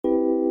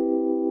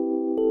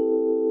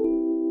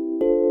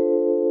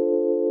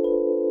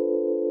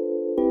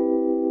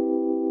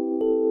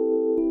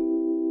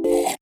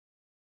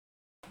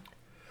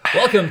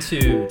Welcome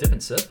to Dip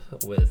and Sip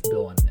with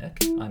Bill and Nick.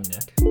 I'm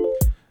Nick.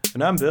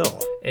 And I'm Bill.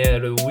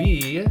 And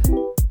we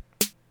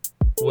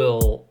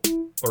will,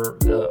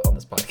 on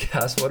this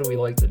podcast, what do we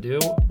like to do?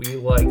 We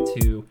like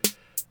to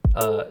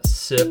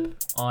sip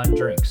on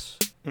drinks.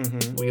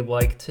 Mm-hmm. We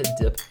like to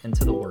dip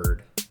into the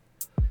Word.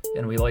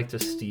 And we like to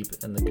steep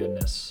in the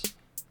goodness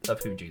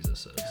of who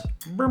Jesus is.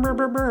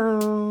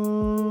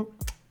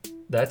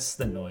 That's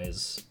the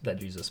noise that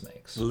Jesus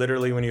makes.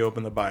 Literally when you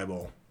open the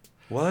Bible.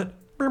 What?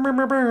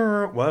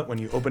 What? When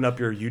you open up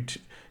your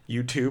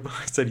YouTube,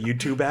 I said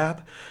YouTube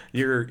app,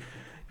 your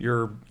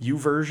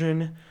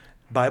YouVersion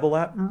Bible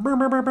app,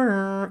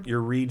 your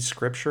Read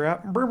Scripture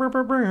app,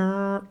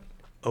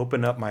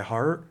 open up my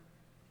heart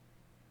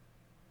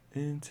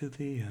into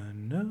the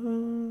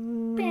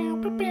unknown.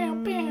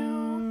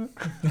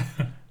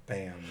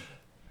 Bam.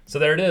 So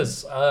there it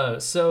is.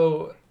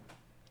 So,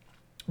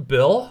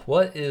 Bill,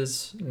 what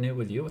is new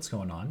with you? What's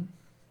going on?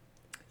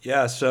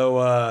 Yeah,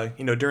 so,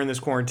 during this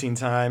quarantine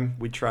time,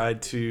 we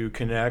tried to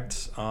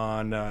connect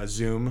on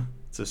Zoom.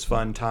 It's this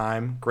fun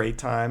time, great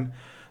time.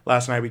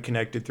 Last night we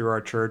connected through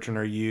our church and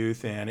our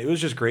youth, and it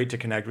was just great to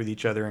connect with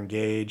each other,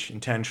 engage,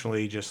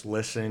 intentionally just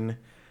listen,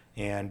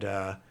 and,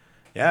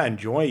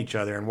 enjoy each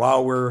other. And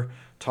while we're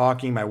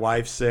talking, my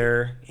wife's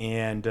there,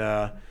 and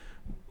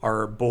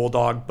our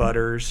bulldog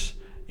Butters,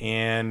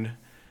 and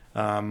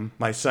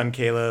my son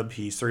Caleb,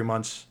 he's 3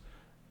 months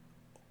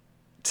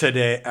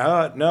today,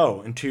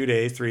 in 2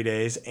 days, 3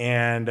 days.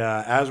 And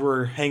as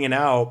we're hanging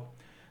out,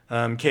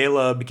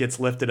 Caleb gets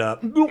lifted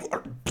up,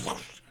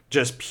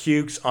 just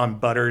pukes on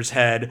Butter's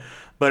head.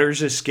 Butter's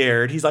just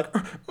scared. He's like,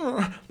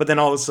 but then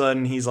all of a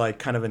sudden he's like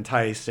kind of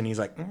enticed, and he's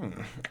like,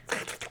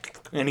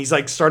 and he's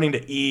like starting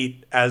to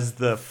eat as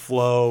the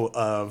flow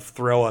of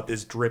throw up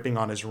is dripping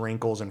on his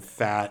wrinkles and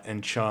fat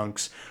and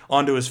chunks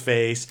onto his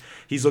face.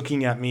 He's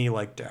looking at me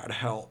like, Dad,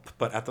 help.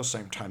 But at the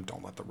same time,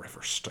 don't let the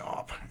river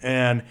stop.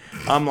 And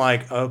I'm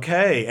like,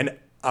 okay. And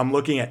I'm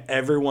looking at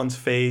everyone's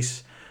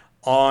face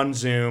on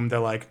Zoom. They're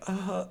like,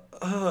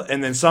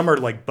 and then some are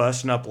like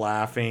busting up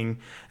laughing.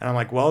 And I'm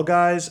like, well,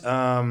 guys.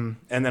 And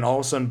then all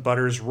of a sudden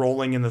Butter's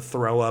rolling in the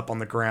throw up on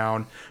the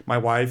ground. My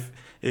wife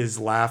is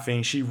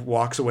laughing. She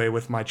walks away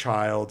with my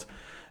child.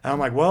 And I'm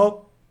like,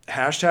 well,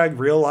 hashtag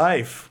real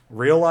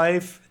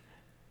life,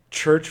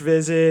 church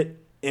visit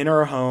in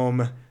our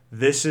home.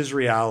 This is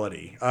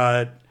reality.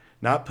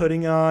 Not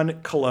putting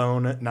on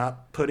cologne,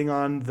 not putting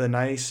on the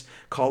nice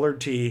collared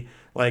tee.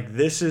 Like,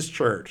 this is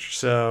church.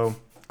 So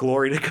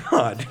glory to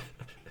God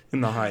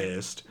in the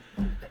highest.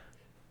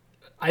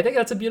 I think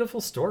that's a beautiful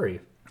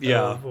story.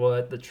 Yeah. Of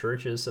what the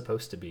church is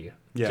supposed to be.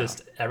 Yeah.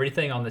 Just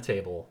everything on the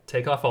table.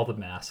 Take off all the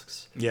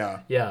masks. Yeah.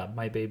 Yeah,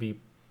 my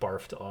baby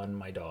barfed on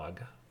my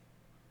dog.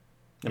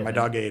 And my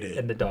dog ate it.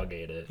 And the dog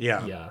ate it.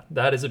 Yeah. Yeah,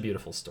 that is a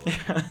beautiful story.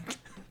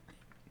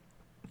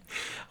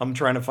 I'm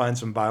trying to find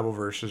some Bible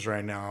verses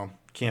right now.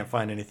 Can't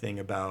find anything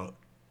about,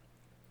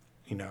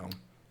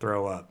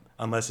 throw up.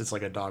 Unless it's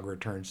like a dog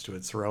returns to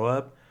its throw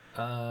up.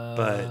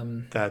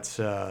 But that's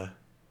all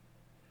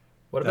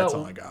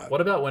I got. What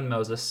about when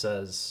Moses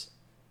says,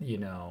 you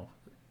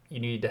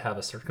need to have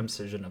a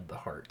circumcision of the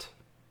heart?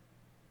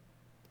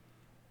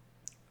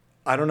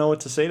 I don't know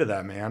what to say to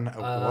that, man.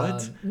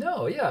 What?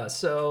 No, yeah.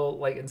 So,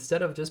 like,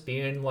 instead of just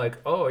being like,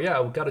 oh, yeah,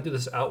 we've got to do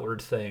this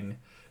outward thing,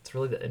 it's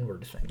really the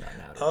inward thing that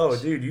matters. Oh,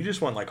 dude, you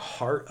just want, like,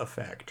 heart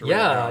effect. Right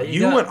yeah. now.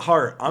 You want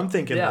heart. I'm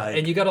thinking,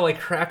 and you got to, like,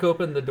 crack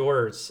open the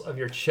doors of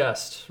your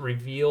chest,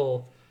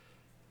 reveal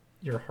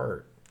your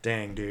heart.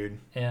 Dang, dude.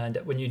 And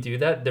when you do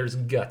that, there's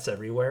guts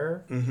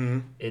everywhere. Mm-hmm.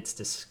 It's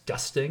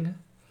disgusting.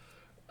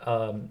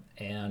 But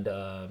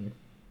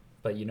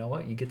you know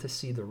what? You get to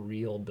see the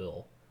real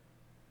Bill.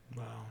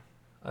 Wow.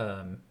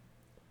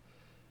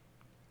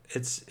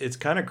 It's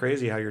kind of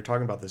crazy how you're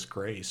talking about this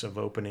grace of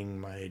opening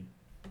my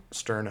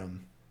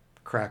sternum,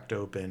 cracked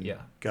open,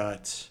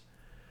 guts,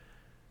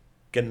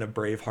 getting a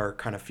Braveheart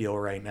kind of feel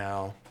right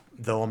now,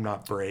 though I'm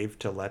not brave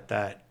to let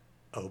that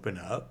open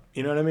up.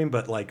 You know what I mean?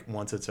 But like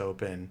once it's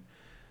open,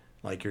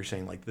 like you're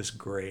saying, like this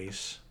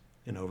grace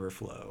and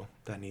overflow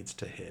that needs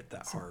to hit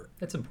that heart.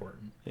 It's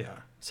important. Yeah.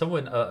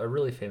 Someone, a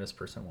really famous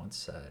person once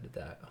said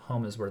that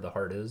home is where the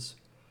heart is,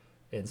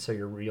 and so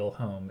your real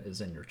home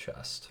is in your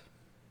chest.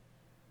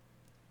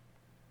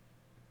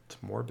 It's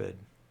morbid.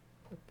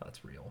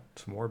 That's real.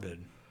 It's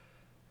morbid.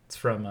 It's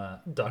from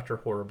Dr.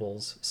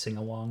 Horrible's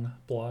sing-along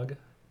blog.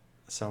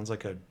 Sounds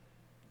like a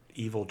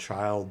evil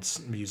child's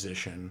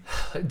musician.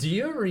 Have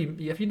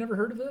you never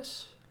heard of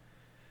this?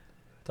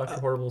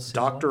 Dr. Horrible's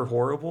sing-along? Dr.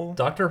 Horrible?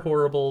 Dr.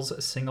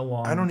 Horrible's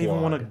sing-along I don't blog.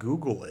 even want to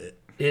Google it.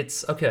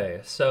 It's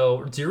okay.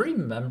 So, do you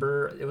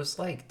remember? It was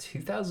like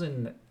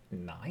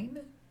 2009,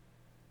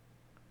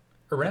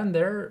 around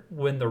there,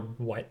 when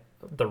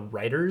the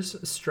writers'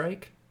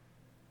 strike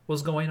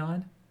was going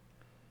on.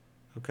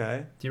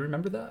 Okay. Do you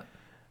remember that?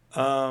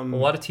 A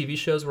lot of TV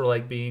shows were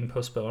like being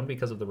postponed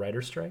because of the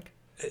writers' strike.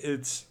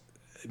 It's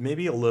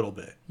maybe a little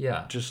bit.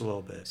 Yeah, just a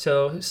little bit.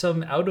 So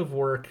some out of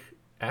work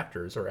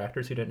actors or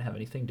actors who didn't have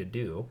anything to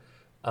do,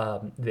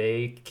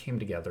 they came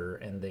together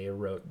and they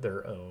wrote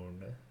their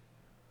own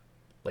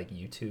like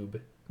YouTube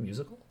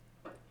musical.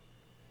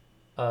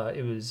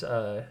 It was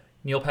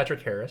Neil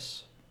Patrick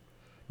Harris,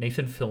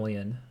 Nathan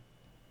Fillion,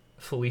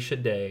 Felicia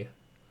Day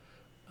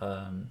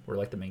were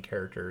like the main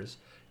characters,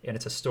 and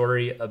it's a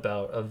story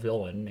about a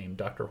villain named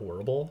Dr.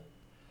 Horrible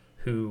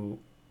who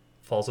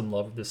falls in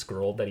love with this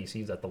girl that he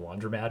sees at the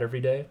laundromat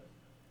every day,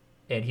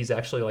 and he's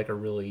actually like a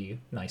really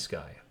nice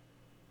guy.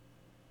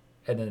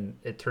 And then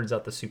it turns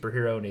out the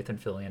superhero Nathan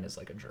Fillion is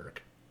like a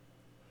jerk,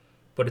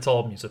 but it's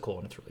all musical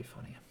and it's really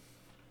funny.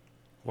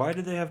 Why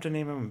did they have to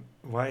name him?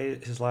 Why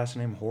is his last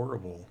name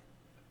Horrible?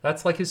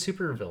 That's like his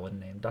super villain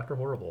name, Dr.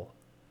 Horrible.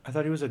 I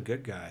thought he was a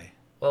good guy.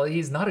 Well,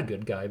 he's not a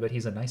good guy, but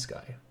he's a nice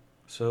guy.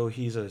 So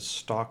he's a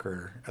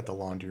stalker at the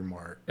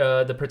laundromat.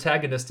 The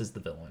protagonist is the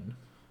villain.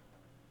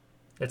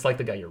 It's like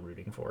the guy you're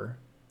rooting for.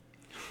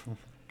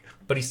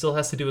 But he still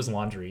has to do his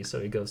laundry, so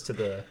he goes to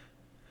the...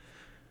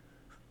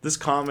 This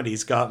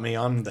comedy's got me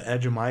on the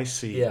edge of my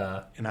seat.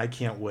 Yeah. And I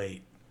can't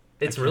wait.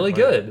 It's really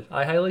good.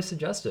 I highly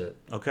suggest it.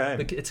 Okay.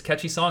 It's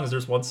catchy songs.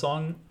 There's one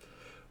song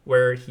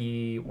where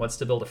he wants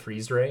to build a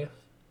freeze ray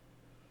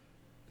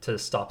to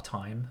stop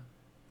time,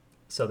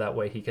 so that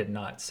way he could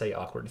not say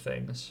awkward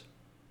things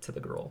to the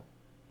girl.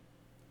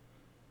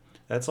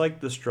 That's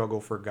like the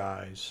struggle for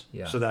guys.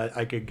 Yeah. So that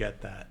I could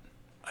get that.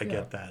 I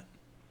get that.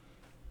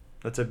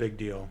 That's a big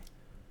deal.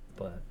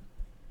 But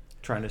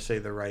trying to say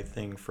the right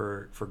thing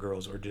for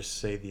girls, or just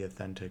say the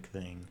authentic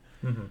thing,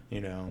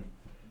 you know,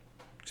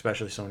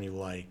 especially someone you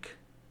like.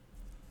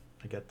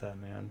 I get that,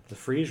 man. The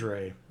freeze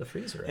ray. The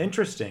freeze ray.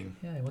 Interesting.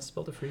 Yeah, he wants to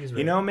build a freeze ray.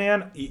 You know,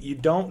 man, you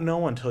don't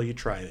know until you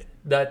try it.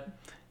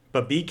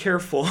 But be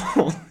careful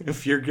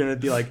if you're going to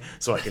be like,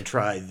 so I can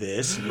try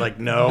this. Like,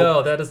 no.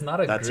 No, that is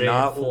not a great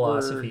not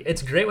philosophy.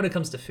 It's great when it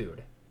comes to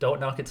food. Don't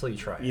knock it till you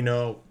try it. You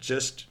know,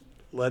 just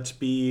let's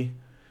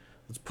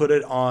put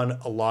it on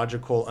a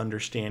logical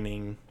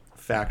understanding,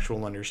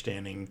 factual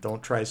understanding.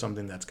 Don't try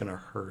something that's going to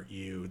hurt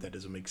you, that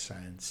doesn't make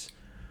sense.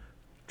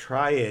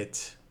 Try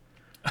it.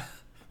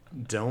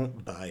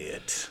 Don't buy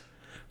it.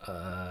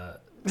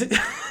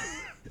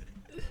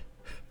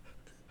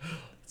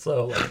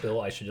 So, like,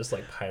 Bill, I should just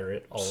like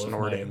pirate all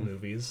Snorting. of my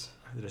movies.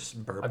 I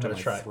just burped I'm gonna in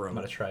my try. throat. I'm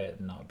gonna try it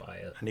and not buy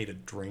it. I need a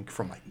drink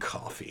from my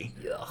coffee.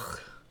 Yuck,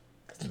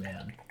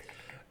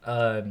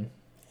 man.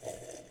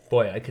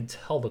 Boy, I could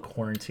tell the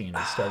quarantine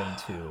is starting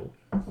to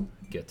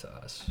get to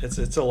us.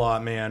 It's a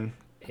lot, man.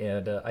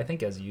 And I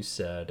think, as you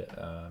said,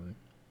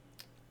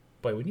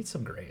 boy, we need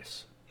some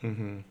grace.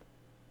 Mm-hmm.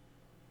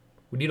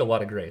 We need a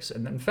lot of grace.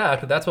 And in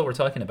fact, that's what we're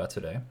talking about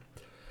today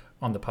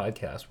on the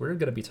podcast. We're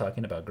going to be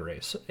talking about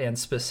grace. And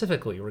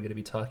specifically, we're going to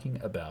be talking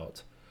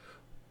about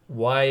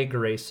why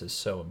grace is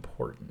so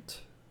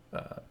important.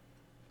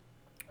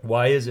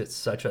 Why is it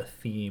such a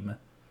theme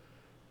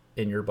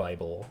in your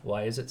Bible?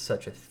 Why is it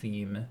such a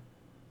theme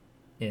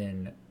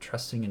in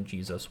trusting in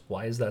Jesus?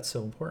 Why is that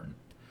so important?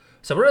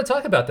 So we're going to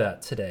talk about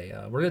that today.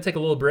 We're going to take a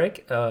little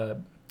break, get a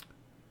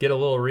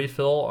little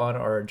refill on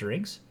our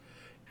drinks,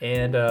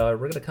 and we're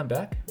going to come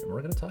back and we're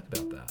going to talk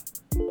about that.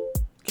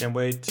 Can't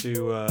wait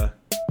to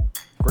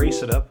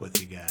grace it up with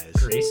you guys.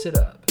 Grace it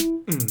up.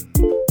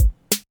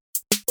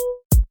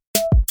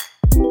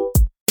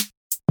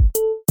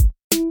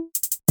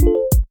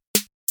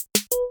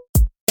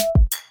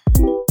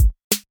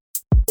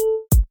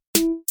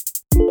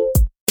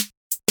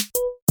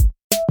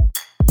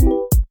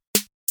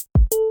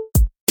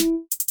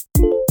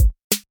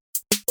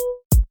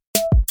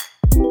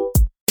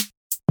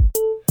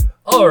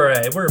 All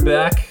right, we're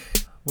back.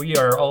 We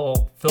are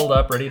all filled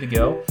up, ready to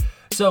go.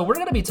 So we're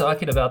going to be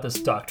talking about this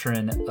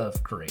doctrine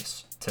of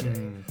grace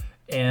today.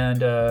 And,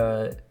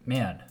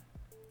 man,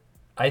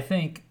 I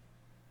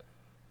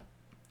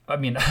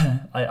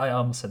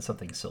almost said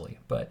something silly,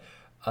 but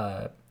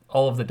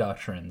all of the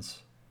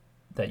doctrines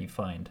that you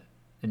find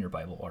in your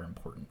Bible are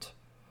important.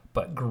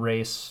 But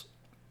grace,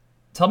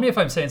 tell me if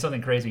I'm saying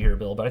something crazy here,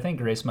 Bill, but I think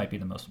grace might be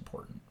the most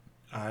important.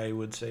 I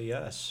would say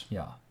yes.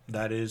 Yeah.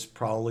 That is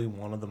probably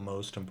one of the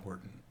most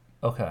important.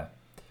 Okay.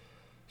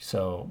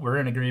 So we're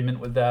in agreement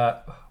with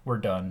that. We're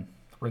done.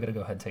 We're going to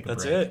go ahead and take a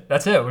break.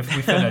 That's it. We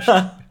finished.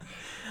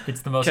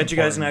 It's the most Catch important. you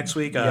guys next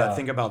week.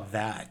 Think about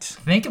that.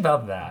 Think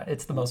about that.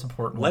 It's the most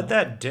important Let one.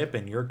 that dip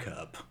in your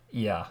cup.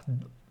 Yeah.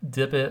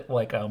 Dip it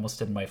like I almost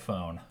did my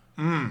phone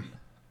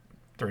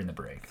during the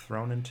break.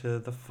 Thrown into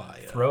the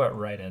fire. Throw it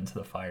right into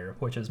the fire,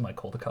 which is my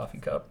cold coffee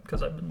cup,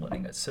 because I've been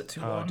letting it sit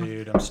too long. Oh,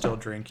 dude, I'm still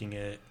drinking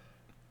it.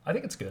 I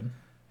think it's good.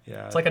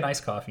 Yeah. It's like an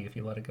iced coffee if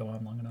you let it go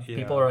on long enough. Yeah.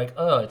 People are like,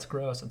 oh, it's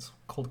gross. It's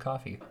cold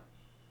coffee.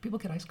 People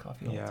get iced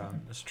coffee all the Yeah,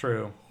 time. it's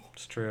true.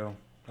 It's true.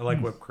 I like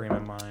whipped cream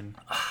in mine.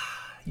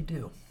 You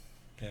do.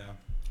 Yeah.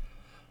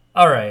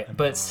 All right,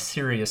 but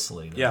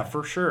seriously. Though, Yeah,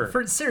 for sure.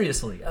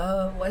 Seriously,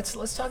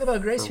 let's talk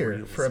about grace For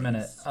here for a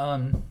minute.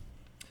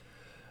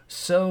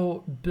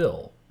 So,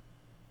 Bill,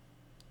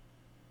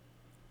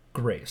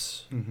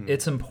 grace.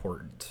 It's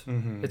important.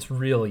 It's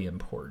really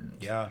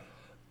important. Yeah.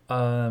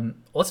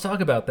 Let's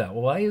talk about that.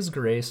 Why is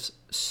grace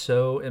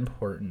so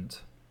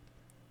important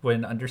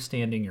when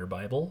understanding your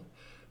Bible,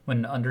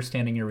 when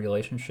understanding your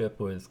relationship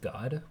with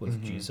God,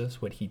 with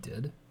Jesus, what he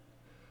did?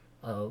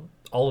 all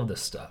of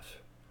this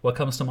stuff? What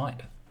comes to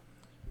mind?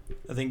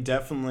 I think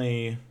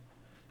definitely,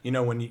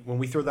 when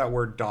we throw that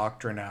word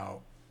doctrine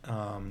out,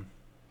 and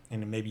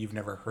maybe you've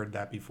never heard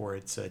that before,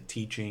 it's a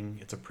teaching,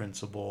 it's a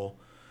principle,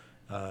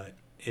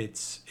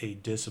 it's a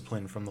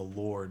discipline from the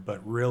Lord.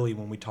 But really,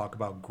 when we talk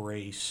about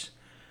grace,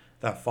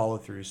 that follow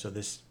through, so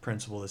this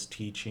principle, this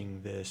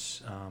teaching,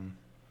 this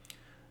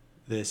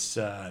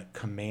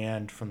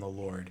command from the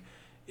Lord,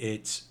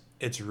 it's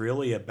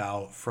really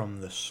about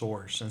from the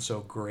source. And so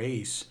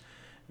grace,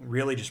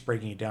 really just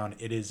breaking it down,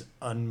 it is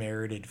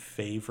unmerited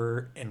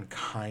favor and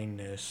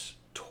kindness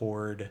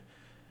toward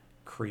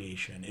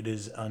creation. It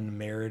is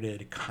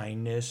unmerited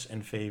kindness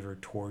and favor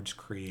towards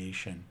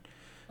creation.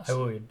 I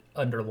would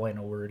underline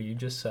a word you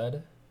just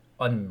said,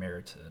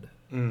 unmerited.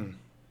 I'm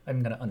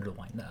going to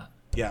underline that.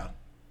 Yeah.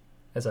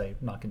 As I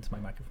knock into my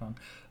microphone.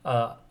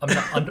 I'm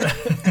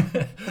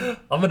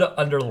going to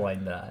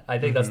underline that. I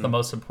think that's the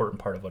most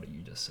important part of what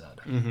you just said.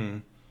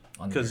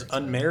 Because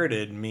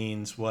unmerited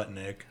means what,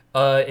 Nick?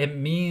 It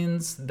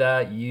means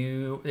that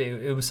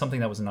it was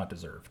something that was not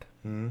deserved.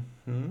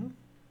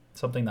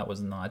 Something that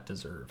was not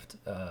deserved.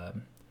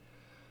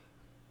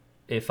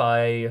 If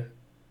I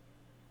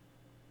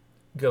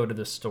go to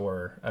the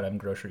store and I'm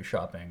grocery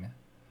shopping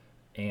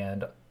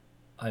and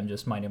I'm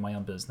just minding my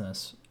own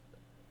business,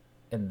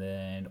 and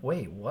then,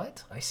 wait,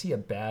 what? I see a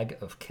bag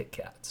of Kit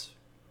Kats.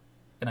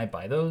 And I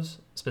buy those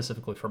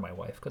specifically for my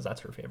wife because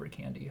that's her favorite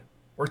candy.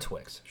 Or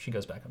Twix. She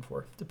goes back and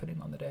forth depending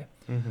on the day.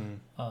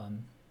 And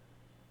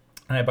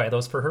I buy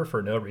those for her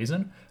for no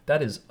reason.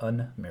 That is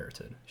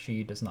unmerited.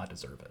 She does not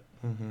deserve it.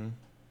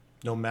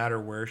 No matter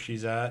where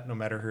she's at, no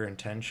matter her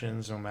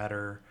intentions, no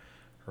matter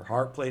her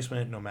heart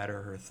placement, no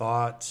matter her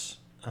thoughts,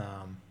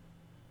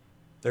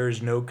 there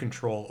is no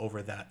control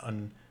over that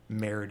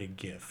unmerited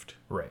gift.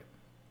 Right.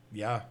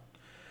 Yeah.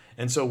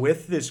 And so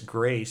with this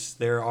grace,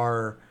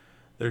 there's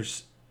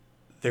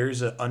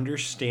an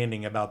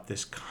understanding about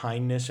this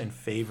kindness and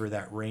favor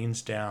that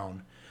rains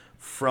down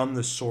from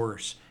the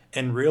source.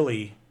 And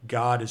really,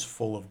 God is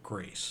full of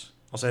grace.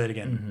 I'll say that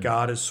again.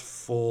 God is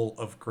full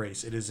of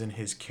grace. It is in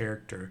his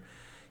character.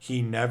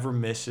 He never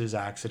misses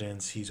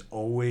accidents. He's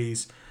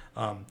always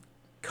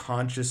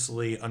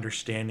consciously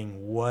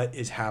understanding what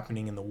is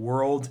happening in the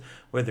world,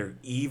 whether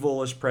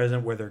evil is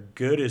present, whether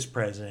good is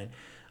present.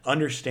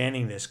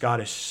 Understanding this,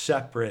 God is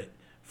separate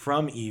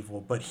from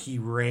evil, but he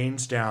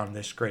rains down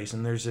this grace.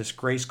 And there's this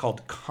grace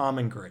called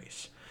common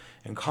grace.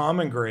 And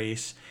common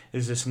grace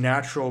is this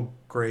natural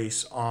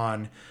grace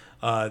on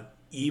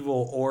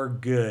evil or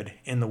good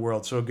in the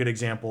world. So a good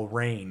example,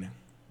 rain.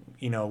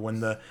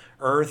 When the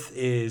earth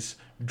is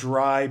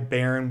dry,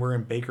 barren, we're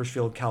in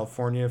Bakersfield,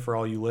 California, for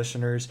all you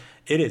listeners.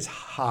 It is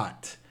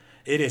hot.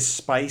 It is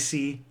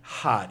spicy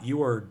hot.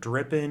 You are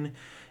dripping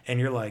and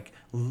you're like,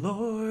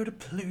 Lord,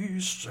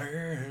 please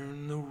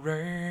send the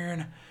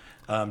rain.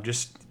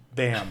 Just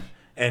bam.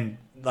 And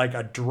like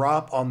a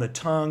drop on the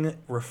tongue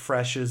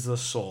refreshes the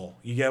soul.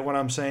 You get what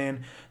I'm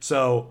saying?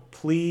 So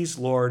please,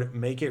 Lord,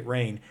 make it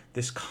rain.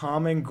 This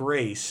common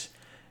grace,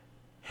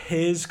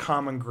 his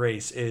common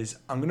grace is,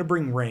 I'm going to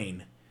bring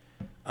rain.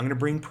 I'm going to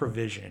bring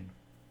provision.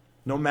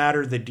 No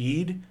matter the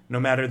deed, no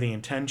matter the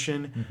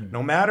intention,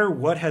 no matter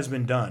what has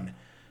been done,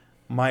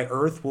 my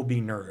earth will be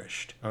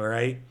nourished. All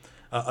right?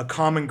 A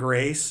common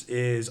grace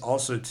is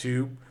also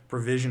too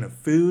provision of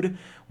food.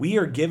 We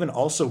are given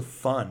also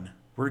fun.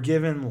 We're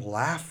given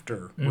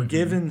laughter. We're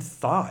given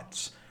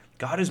thoughts.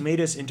 God has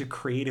made us into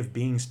creative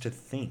beings to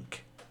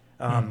think.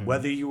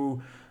 Whether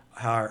you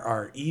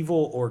are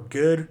evil or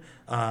good,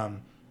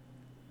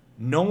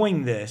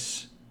 knowing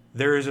this,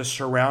 there is a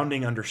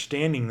surrounding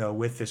understanding, though,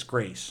 with this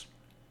grace.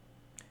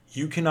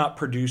 You cannot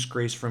produce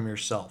grace from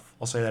yourself.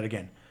 I'll say that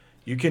again.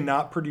 You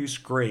cannot produce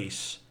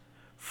grace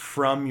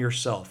from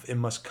yourself. It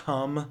must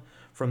come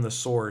from the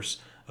source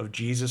of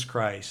Jesus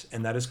Christ,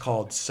 and that is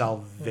called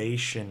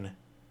salvation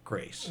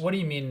grace. What do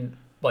you mean,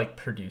 like,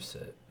 produce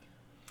it?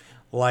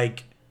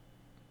 Like,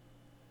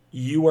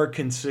 you are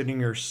considering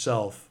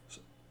yourself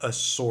a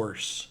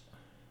source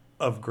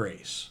of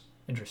grace.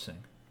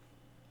 Interesting.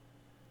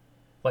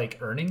 Like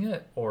earning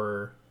it,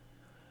 or?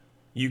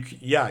 You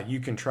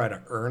can try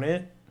to earn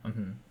it.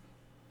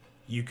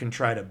 You can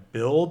try to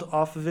build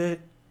off of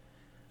it.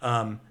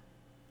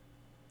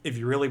 If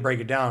you really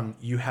break it down,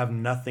 you have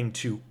nothing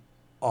to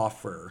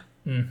offer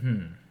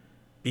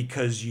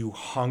because you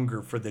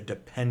hunger for the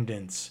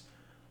dependence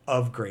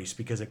of grace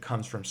because it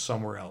comes from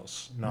somewhere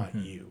else, not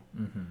you.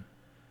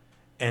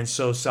 And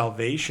so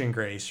salvation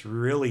grace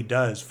really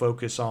does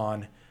focus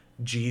on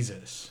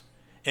Jesus.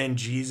 And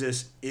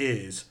Jesus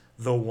is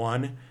the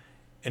one,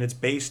 and it's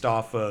based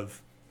off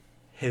of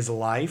his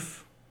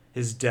life,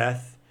 his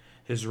death,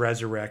 his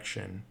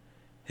resurrection,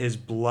 his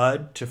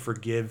blood to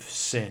forgive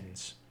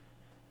sins.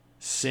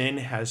 Sin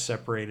has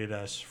separated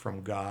us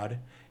from God,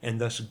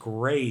 and thus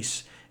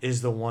grace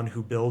is the one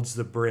who builds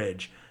the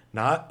bridge.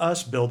 Not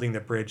us building the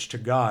bridge to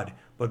God,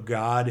 but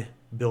God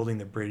building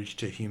the bridge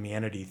to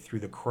humanity through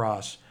the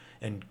cross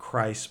and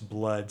Christ's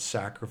blood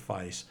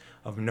sacrifice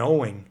of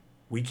knowing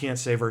we can't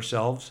save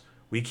ourselves.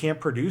 We can't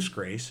produce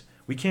grace.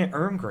 We can't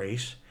earn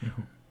grace.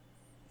 Mm-hmm.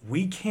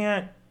 We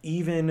can't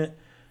even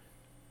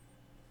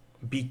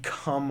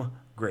become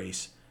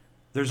grace.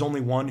 There's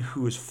only one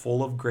who is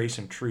full of grace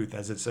and truth,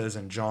 as it says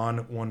in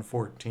John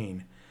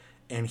 1:14.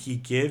 And he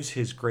gives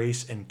his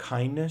grace and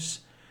kindness,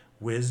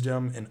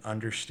 wisdom, and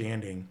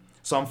understanding.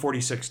 Psalm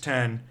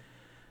 46:10,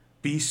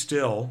 be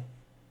still,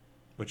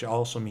 which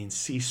also means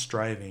cease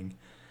striving,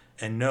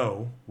 and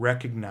know,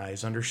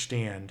 recognize,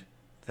 understand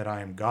that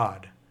I am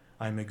God.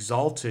 I am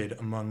exalted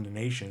among the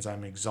nations. I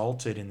am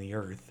exalted in the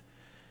earth.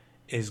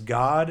 Is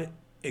God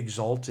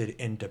exalted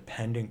in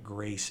dependent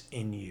grace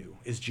in you?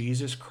 Is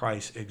Jesus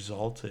Christ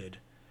exalted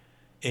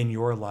in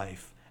your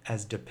life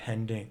as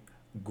dependent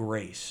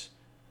grace?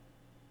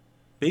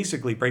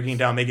 Basically, breaking it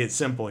down, make it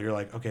simple. You're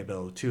like, okay,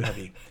 Bill, too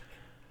heavy.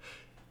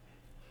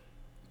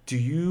 Do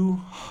you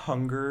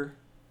hunger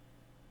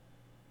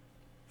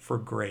for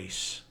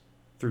grace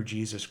through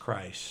Jesus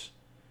Christ,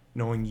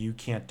 knowing you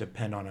can't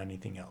depend on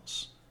anything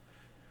else?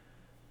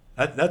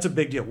 That's a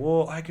big deal.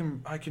 Well, I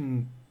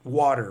can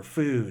water,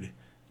 food.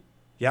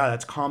 Yeah,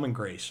 that's common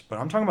grace. But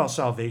I'm talking about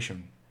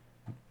salvation.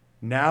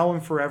 Now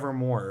and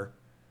forevermore,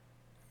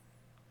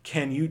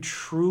 can you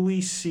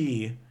truly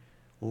see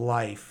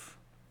life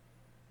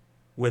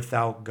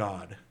without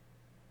God,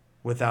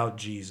 without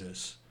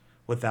Jesus,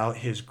 without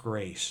his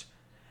grace,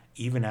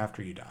 even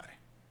after you die?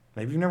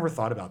 Maybe you've never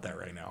thought about that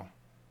right now.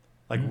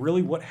 Like,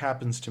 really, what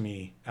happens to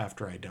me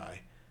after I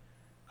die?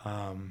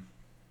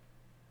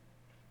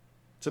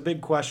 It's a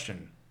big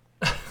question,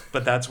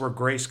 but that's where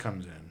grace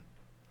comes in.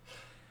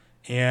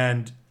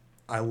 And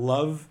I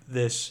love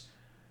this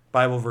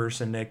Bible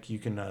verse, and Nick, you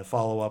can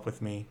follow up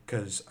with me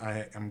because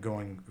I am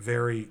going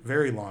very,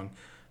 very long.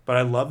 But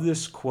I love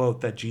this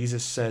quote that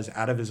Jesus says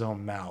out of his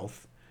own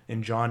mouth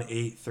in John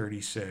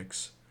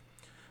 8:36.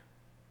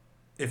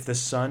 If the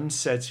Son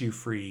sets you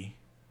free,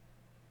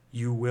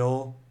 you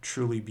will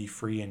truly be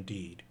free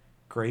indeed.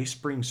 Grace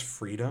brings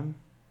freedom.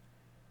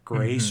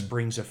 Grace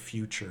brings a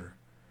future.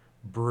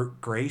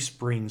 Grace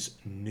brings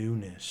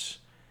newness.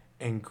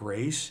 And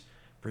grace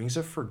brings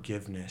a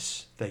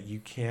forgiveness that you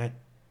can't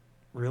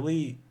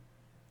really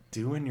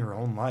do in your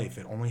own life.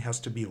 It only has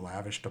to be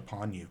lavished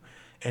upon you.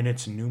 And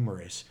it's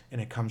numerous. And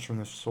it comes from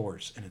the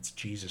source. And it's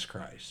Jesus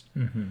Christ.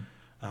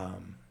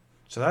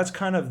 So that's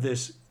kind of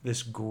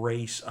this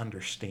grace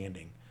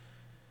understanding.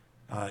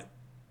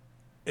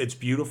 It's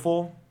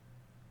beautiful.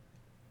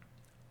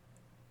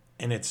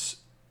 And it's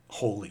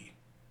holy.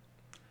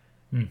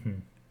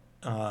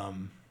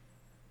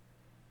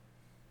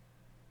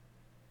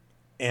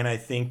 And I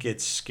think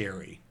it's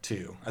scary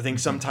too. I think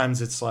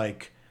sometimes it's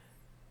like,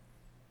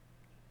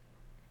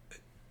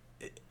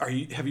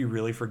 have you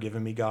really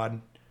forgiven me,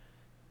 God?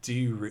 Do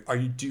you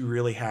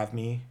really have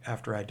me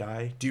after I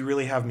die? Do you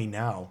really have me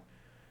now?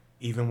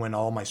 Even when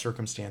all my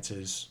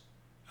circumstances,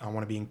 I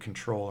want to be in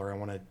control, or I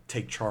want to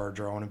take charge,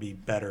 or I want to be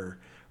better,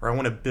 or I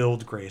want to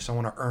build grace, I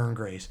want to earn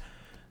grace.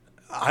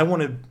 I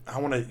want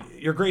to,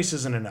 your grace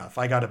isn't enough.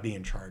 I got to be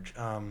in charge.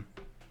 Can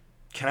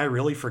I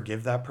really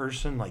forgive that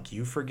person like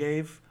you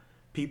forgave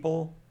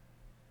people?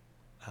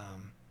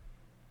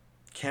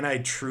 Can I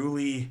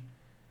truly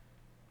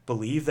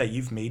believe that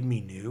you've made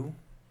me new?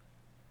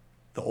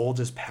 The old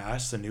is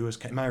past, the new is...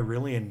 Am I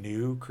really a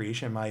new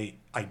creation? Am I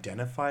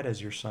identified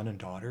as your son and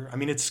daughter? I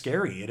mean, it's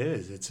scary. It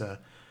is.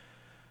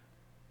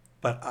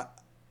 But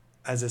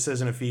as it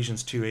says in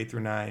Ephesians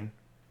 2:8-9,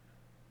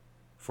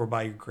 for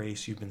by your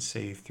grace you've been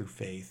saved through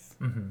faith.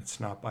 It's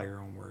not by your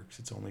own works.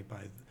 It's only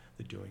by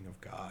the doing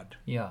of God.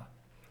 Yeah.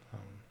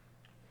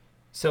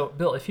 So,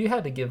 Bill, if you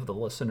had to give the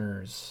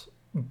listeners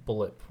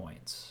bullet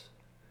points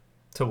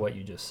to what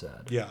you just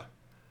said,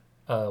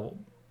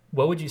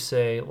 what would you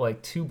say,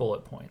 like 2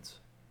 bullet points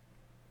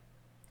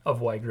of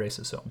why grace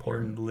is so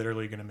important? You're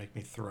literally going to make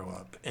me throw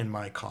up in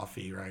my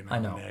coffee right now, I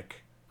know.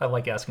 Nick. I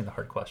like asking the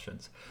hard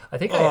questions. I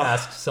think I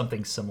asked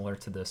something similar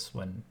to this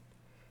when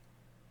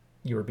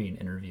you were being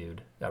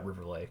interviewed at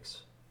River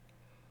Lakes.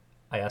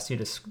 I asked you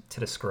to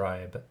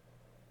describe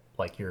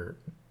like your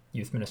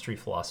youth ministry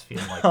philosophy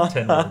in like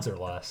 10 words or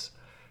less.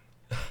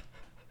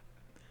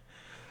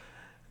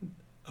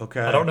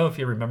 Okay. I don't know if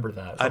you remember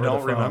that. I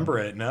don't remember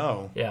it,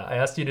 no. Yeah, I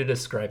asked you to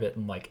describe it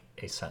in like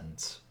a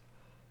sentence.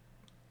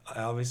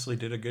 I obviously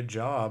did a good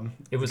job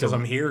because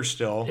I'm here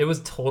still. It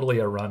was totally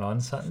a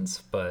run-on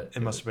sentence, but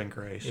it must have been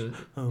grace.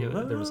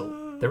 There was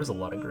a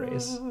lot of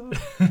grace.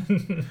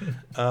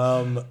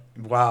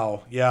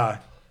 Wow, yeah.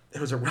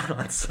 It was a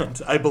run-on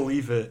sentence. I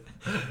believe it.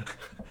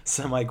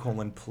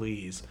 Semicolon,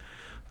 please.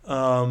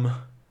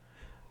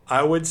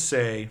 I would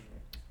say,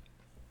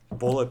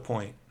 bullet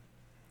point.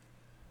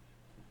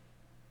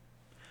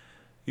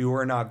 You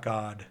are not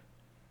God.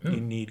 You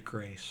need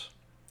grace.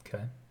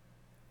 Okay.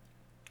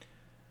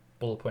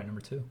 Bullet point number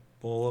 2.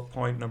 Bullet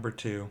point number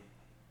 2.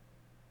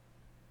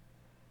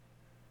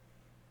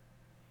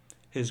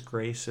 His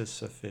grace is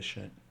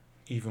sufficient,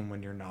 even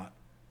when you're not.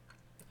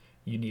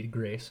 You need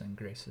grace, and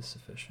grace is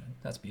sufficient.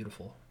 That's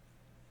beautiful.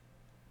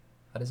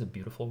 That is a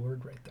beautiful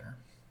word right there.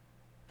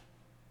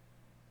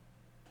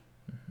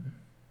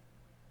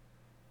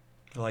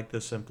 I like the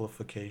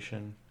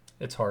simplification.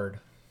 It's hard.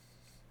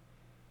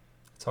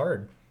 It's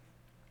hard.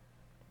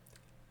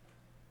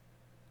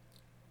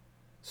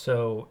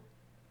 So,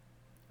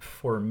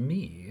 for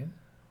me,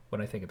 when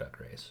I think about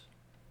grace,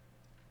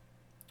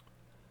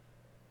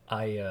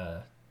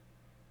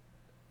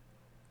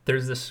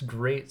 there's this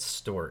great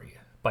story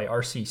by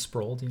R.C.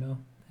 Sproul. Do you know?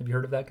 Have you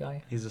heard of that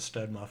guy? He's a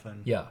stud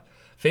muffin. Yeah.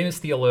 Famous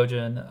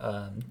theologian.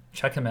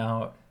 Check him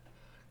out.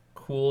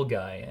 Cool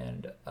guy.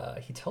 And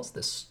he tells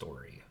this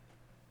story.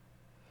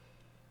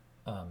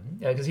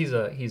 Because he's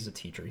a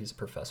teacher. He's a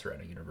professor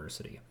at a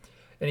university.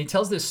 And he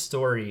tells this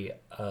story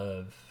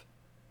of,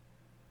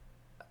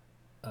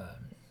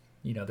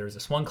 there's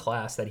this one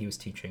class that he was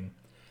teaching.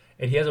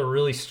 And he has a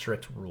really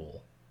strict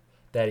rule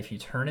that if you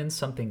turn in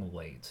something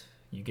late,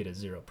 you get a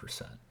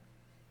 0%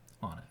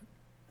 on it.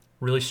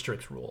 Really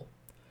strict rule.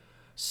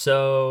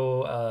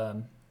 So,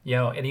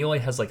 and he only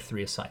has like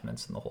 3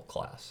 assignments in the whole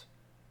class.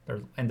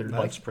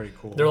 That's pretty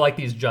cool. They're like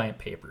these giant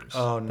papers.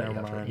 Oh,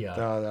 never mind.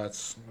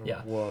 That's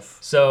woof.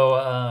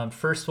 So,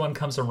 first one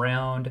comes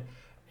around,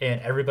 and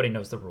everybody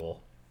knows the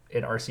rule.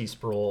 And R.C.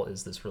 Sproul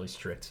is this really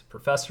strict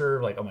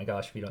professor. Like, oh my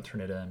gosh, if you don't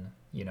turn it in,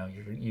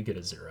 you get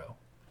a 0.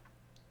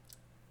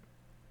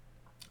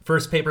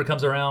 First paper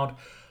comes around.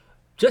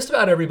 Just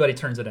about everybody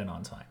turns it in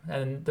on time.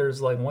 And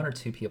there's like 1 or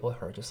 2 people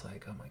who are just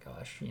like, oh my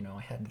gosh,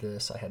 I had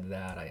this, I had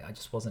that. I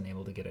just wasn't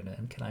able to get it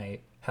in. Can I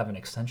have an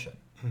extension?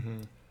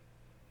 Mm-hmm.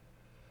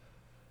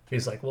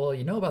 He's like, well,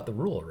 you know about the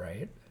rule,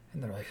 right?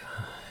 And they're like,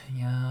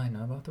 yeah, I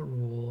know about the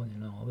rule,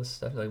 all this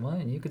stuff. Like,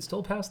 well, you could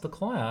still pass the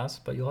class,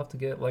 but you'll have to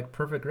get like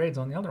perfect grades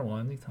on the other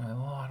one. He's like,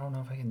 oh, I don't know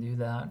if I can do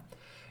that.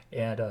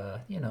 And,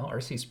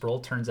 R.C.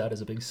 Sproul turns out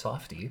as a big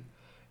softy.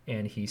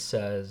 And he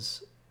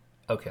says,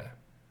 okay,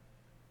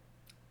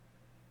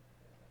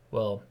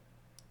 well,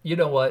 you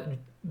know what?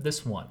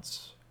 This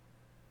once,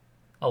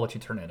 I'll let you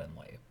turn it in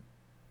late.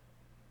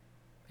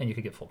 And you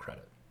could get full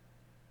credit.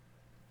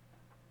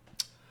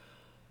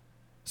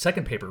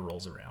 Second paper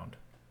rolls around.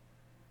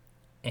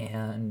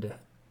 And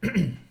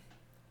a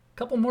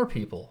couple more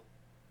people.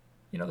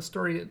 The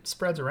story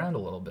spreads around a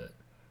little bit.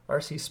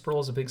 R.C. Sproul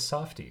is a big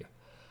softy.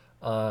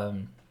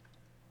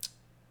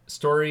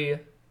 Story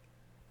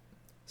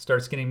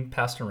starts getting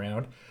passed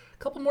around. A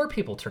couple more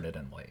people turn it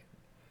in late.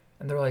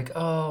 And they're like,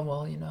 oh,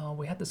 well,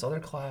 we had this other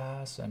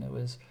class, and it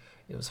was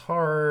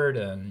hard,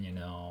 and,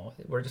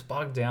 we're just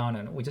bogged down,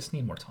 and we just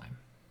need more time.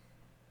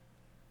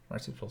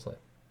 R.C. Sproul's like,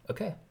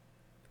 okay.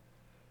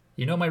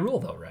 You know my rule,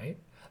 though, right?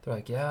 They're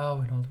like, yeah,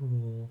 we know the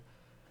rule.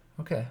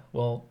 Okay,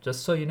 well,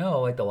 just so you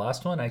know, like the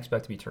last one, I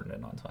expect to be turned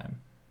in on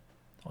time.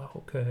 Oh,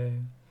 okay.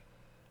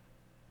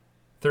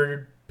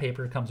 Third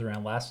paper comes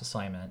around, last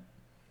assignment.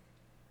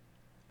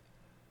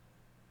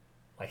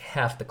 Like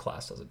half the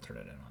class doesn't turn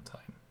it in on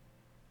time.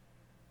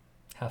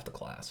 Half the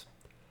class.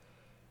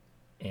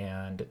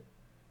 And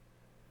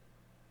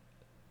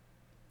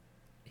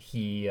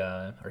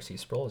R.C.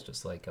 Sproul is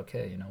just like,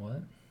 okay, you know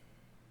what?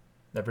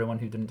 Everyone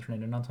who didn't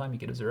turn it in on time, you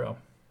get a 0.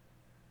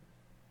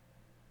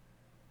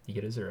 You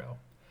get a 0.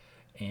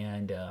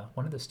 And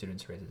one of the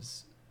students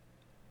raises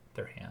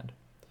their hand.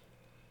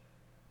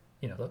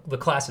 The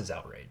class is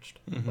outraged.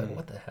 Mm-hmm. Like,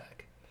 what the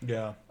heck?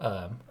 Yeah.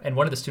 And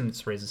one of the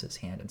students raises his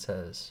hand and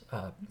says,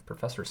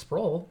 Professor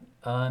Sproul,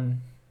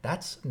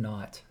 that's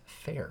not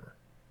fair.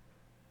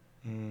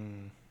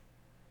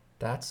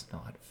 That's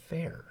not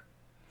fair.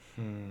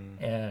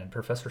 And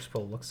Professor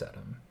Sproul looks at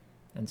him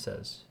and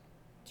says,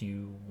 do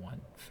you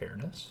want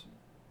fairness?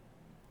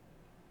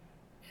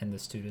 And the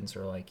students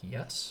are like,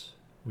 yes,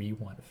 we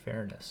want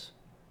fairness.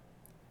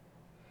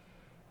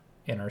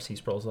 And R.C.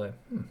 Sproul's like,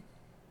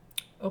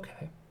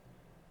 okay.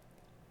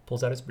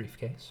 Pulls out his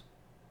briefcase.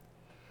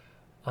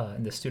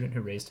 And the student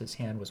who raised his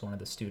hand was one of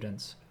the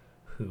students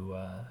who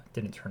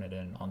didn't turn it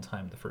in on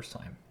time the first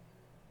time.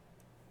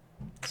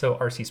 So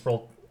R.C.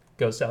 Sproul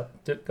goes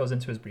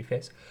into his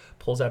briefcase,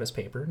 pulls out his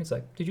paper, and he's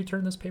like, did you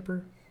turn this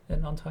paper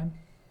in on time?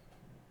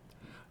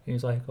 And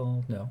he's like,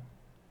 oh, no.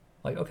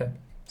 Like, okay,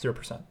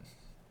 0%.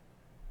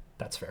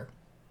 That's fair.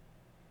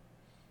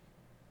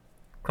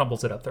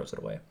 Crumbles it up, throws it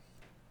away.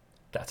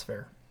 That's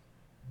fair.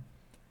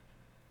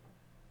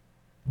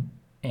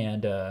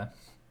 And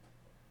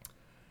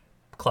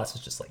class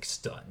is just like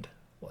stunned,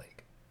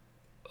 like,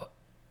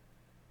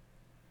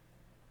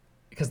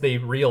 because they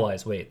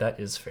realize, wait, that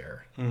is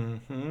fair.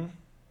 Mm-hmm.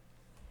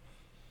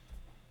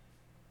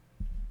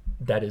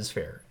 That is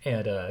fair.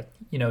 And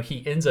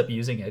he ends up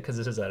using it, because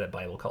this is at a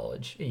Bible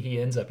college. He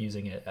ends up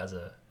using it as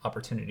an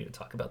opportunity to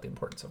talk about the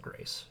importance of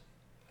grace.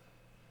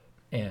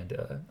 And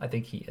I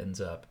think he ends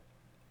up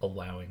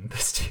allowing the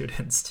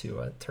students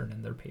to turn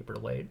in their paper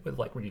late with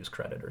like reduced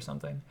credit or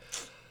something.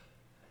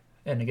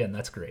 And again,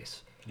 that's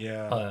grace.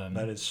 Yeah,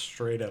 that is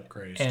straight up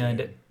grace. And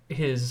dude.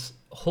 His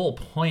whole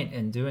point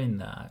in doing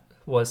that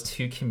was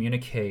to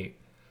communicate,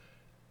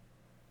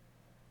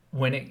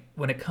 when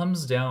it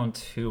comes down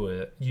to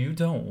it, you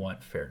don't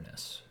want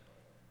fairness.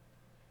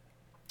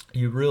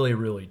 You really,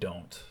 really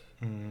don't.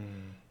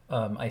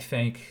 I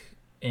think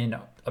in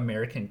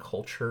American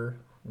culture,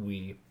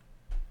 we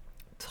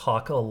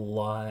talk a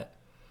lot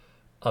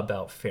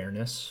about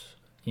fairness.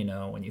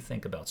 When you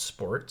think about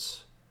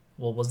sports,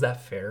 well, was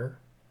that fair?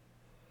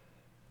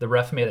 The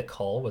ref made a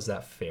call. Was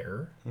that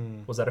fair?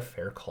 Was that a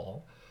fair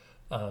call?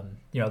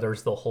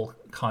 There's the whole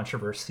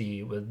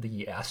controversy with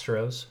the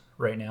Astros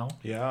right now.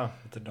 Yeah,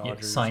 with the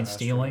Dodgers. Sign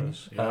stealing.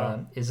 Yeah.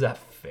 Is that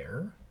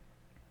fair?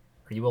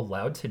 Are you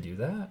allowed to do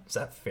that? Is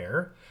that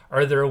fair?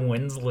 Are their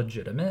wins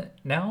legitimate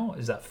now?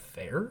 Is that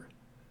fair?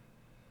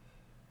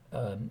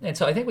 And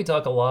so I think we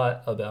talk a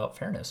lot about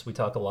fairness. We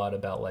talk a lot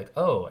about like,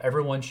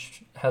 everyone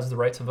has the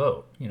right to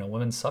vote.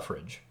 Women's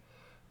suffrage.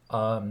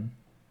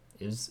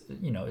 Is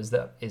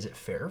it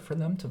fair for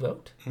them to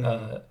vote?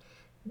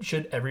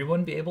 Should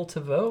everyone be able to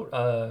vote?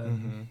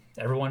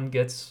 Everyone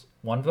gets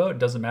one vote. It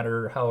doesn't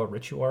matter how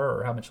rich you are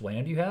or how much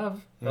land you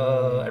have.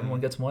 Everyone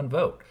gets one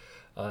vote.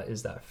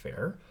 Is that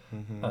fair?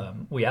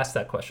 We ask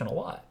that question a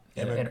lot.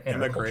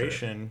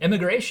 Immigration.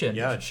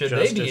 Yeah, should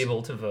they be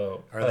able to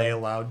vote? Are they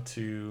allowed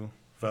to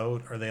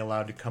vote? Are they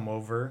allowed to come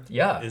over?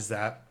 Yeah. Is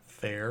that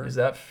fair?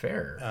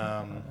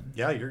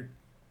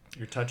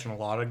 You're touching a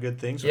lot of good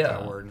things with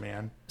that word,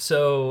 man.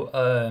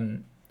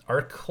 So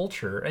our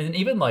culture, and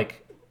even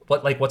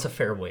what's a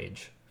fair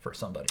wage for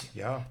somebody?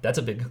 Yeah. That's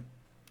a big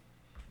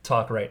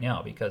talk right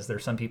now because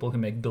there's some people who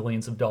make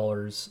billions of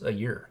dollars a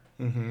year.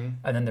 And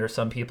then there are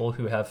some people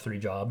who have 3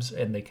 jobs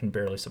and they can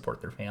barely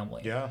support their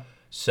family. Yeah.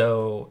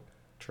 So,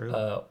 true.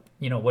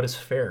 What is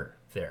fair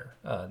there?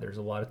 There's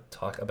a lot of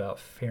talk about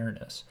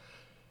fairness.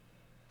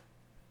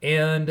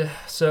 And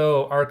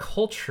so our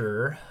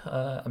culture,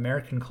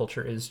 American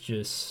culture, is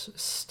just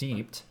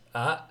steeped.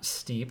 It's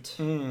steeped.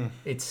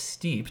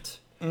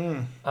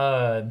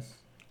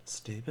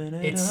 Steeping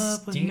it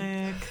up with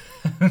Nick.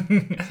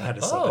 I had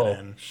to slip it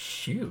in.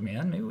 Shoot,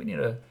 man. Maybe we need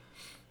a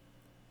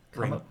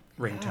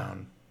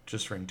ringtone.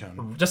 Just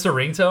ringtone. Just a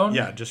ringtone?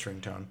 Yeah, just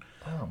ringtone.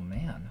 Oh,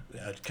 man.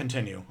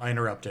 Continue. I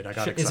interrupted. I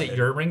got excited. Is it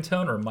your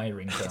ringtone or my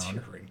ringtone? It's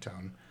your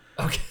ringtone.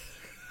 Okay.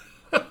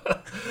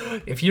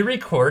 If you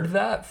record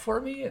that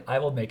for me, I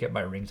will make it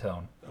my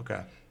ringtone.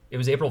 Okay. It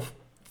was April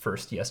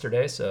 1st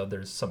yesterday, so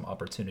there's some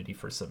opportunity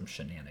for some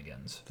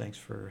shenanigans. Thanks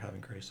for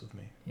having grace with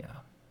me. Yeah.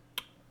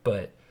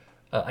 But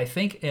I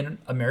think in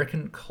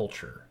American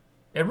culture,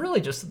 and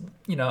really just,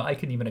 I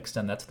can even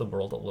extend that to the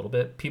world a little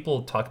bit.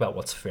 People talk about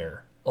what's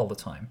fair all the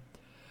time.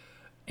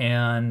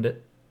 And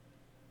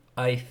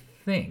I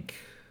think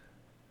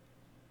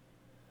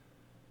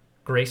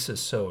grace is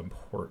so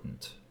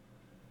important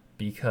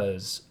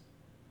because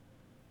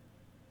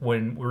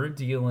when we're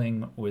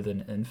dealing with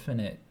an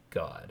infinite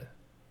God,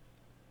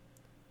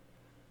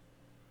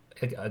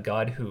 a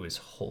God who is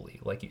holy,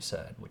 like you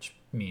said, which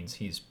means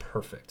he's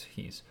perfect,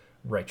 he's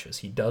righteous,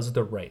 he does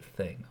the right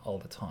thing all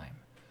the time.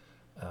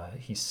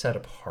 He's set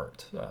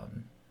apart.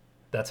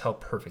 That's how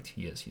perfect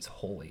he is. He's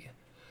holy.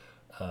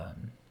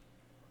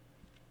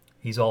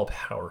 He's all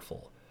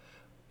powerful.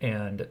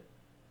 And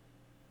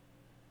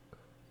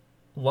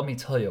let me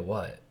tell you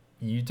what,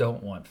 you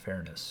don't want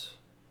fairness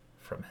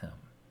from him.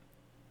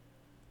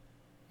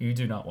 You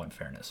do not want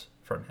fairness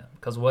from him.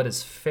 Because what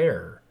is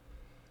fair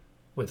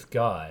with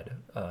God,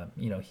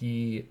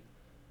 he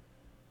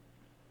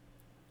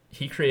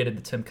created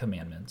the 10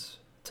 Commandments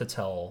to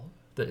tell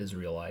the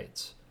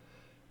Israelites,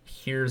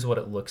 here's what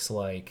it looks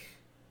like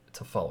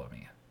to follow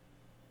me.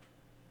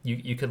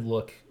 You could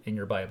look in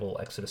your Bible,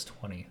 Exodus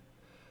 20.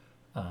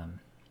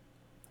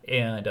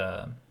 And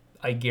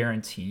I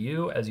guarantee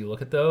you, as you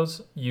look at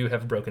those, you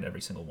have broken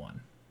every single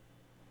one.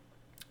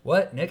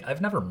 What, Nick?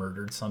 I've never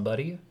murdered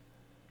somebody.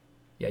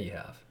 Yeah, you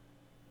have.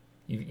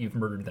 You've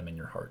murdered them in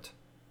your heart.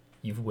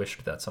 You've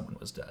wished that someone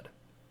was dead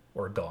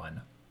or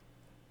gone.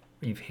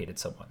 Or you've hated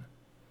someone.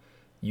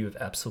 You have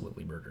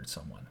absolutely murdered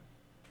someone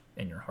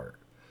in your heart.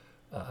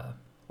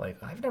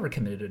 I've never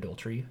committed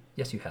adultery.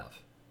 Yes, you have.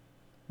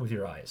 With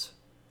your eyes.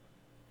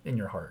 In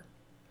your heart.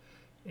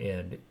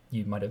 And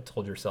you might have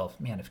told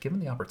yourself, man, if given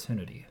the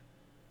opportunity,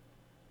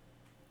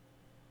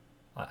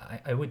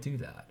 I would do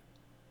that.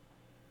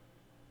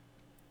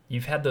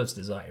 You've had those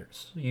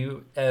desires.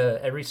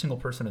 Every single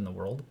person in the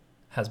world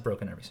has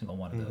broken every single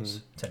one of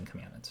those 10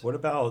 Commandments. What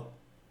about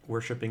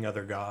worshiping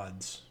other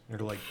gods? You're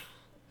like,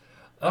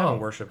 I haven't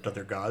worshipped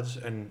other gods,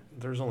 and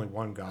there's only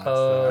one God,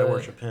 so I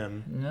worship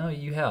him. No,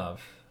 you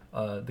have.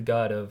 The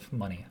God of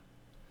money,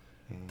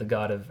 the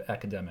God of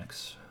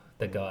academics,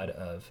 the God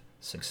of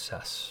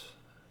success,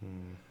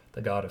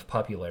 the God of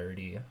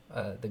popularity,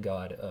 the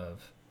God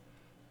of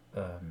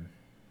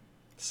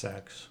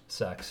sex,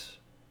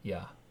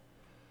 yeah,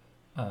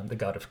 the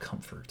God of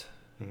comfort.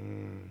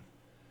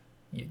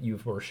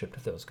 You've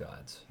worshipped those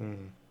gods,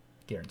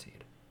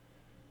 guaranteed.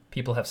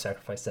 People have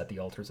sacrificed at the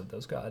altars of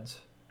those gods.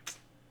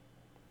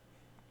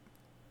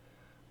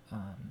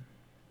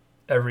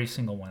 Every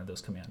single one of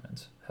those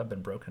commandments have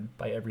been broken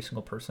by every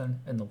single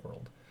person in the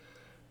world.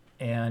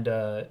 And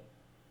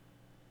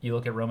you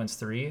look at Romans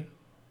 3,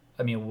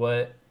 I mean,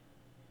 what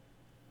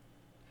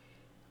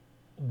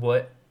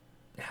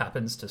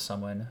happens to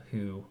someone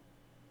who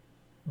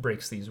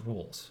breaks these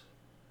rules?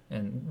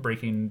 And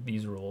breaking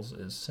these rules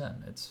is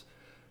sin. It's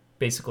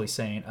basically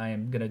saying, I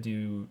am going to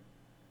do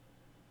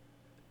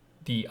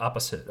the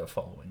opposite of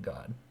following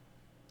God.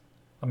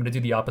 I'm going to do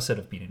the opposite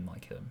of being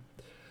like him.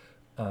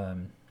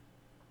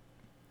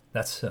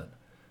 That's sin.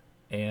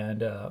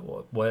 And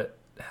what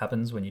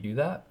happens when you do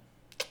that?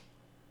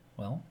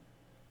 Well,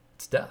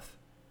 it's death.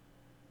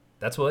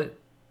 That's what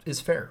is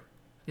fair,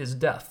 is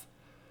death.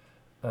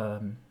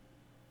 And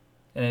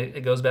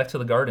it goes back to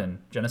the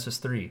garden, Genesis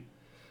 3.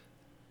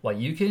 Like,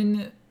 you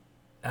can,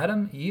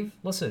 Adam, Eve,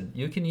 listen,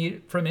 you can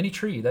eat from any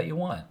tree that you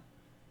want.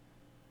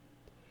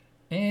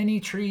 Any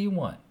tree you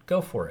want,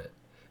 go for it.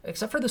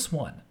 Except for this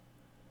one.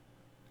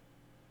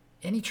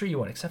 Any tree you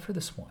want, except for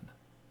this one.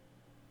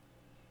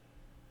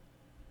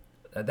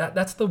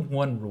 That's the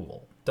one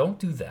rule. Don't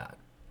do that.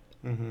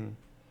 Mm-hmm.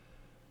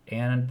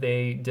 And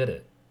they did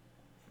it.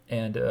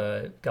 And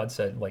God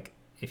said, like,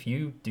 if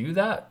you do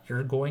that,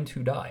 you're going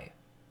to die.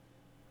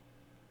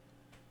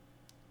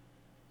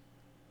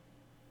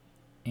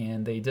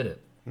 And they did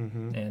it.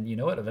 Mm-hmm. And you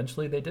know what?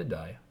 Eventually they did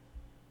die.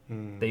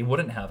 They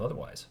wouldn't have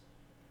otherwise,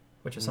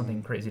 which is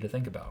something crazy to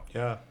think about.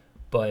 Yeah.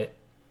 But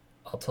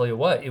I'll tell you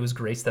what, it was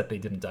grace that they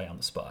didn't die on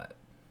the spot.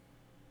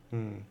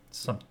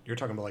 You're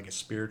talking about like a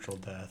spiritual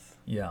death.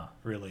 Yeah.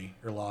 Really,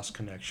 or lost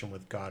connection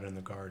with God in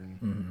the garden.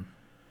 Mm-hmm.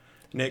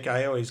 Nick,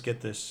 I always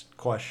get this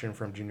question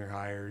from junior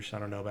hires. I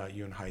don't know about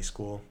you in high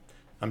school.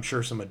 I'm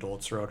sure some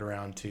adults throw it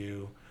around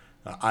too.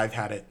 I've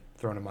had it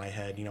thrown in my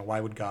head. You know, why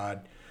would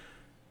God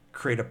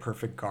create a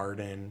perfect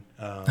garden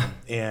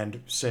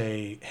and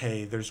say,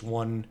 hey, there's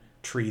one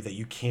tree that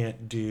you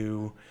can't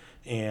do,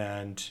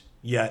 and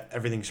yet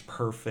everything's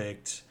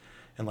perfect,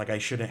 and like I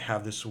shouldn't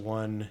have this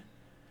one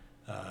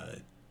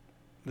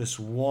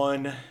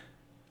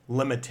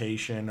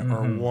limitation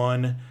or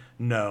one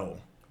no.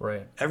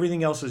 Right.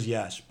 Everything else is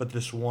yes, but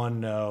this one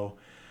no.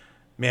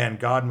 Man,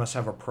 God must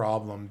have a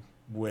problem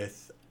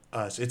with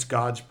us. It's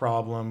God's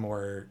problem,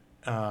 or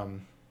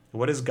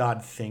what is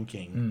God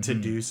thinking to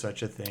do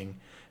such a thing?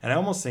 And I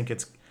almost think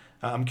it's,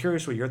 I'm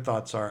curious what your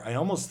thoughts are. I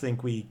almost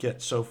think we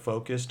get so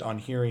focused on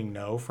hearing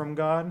no from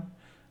God.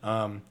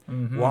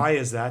 Why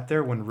is that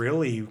there when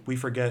really we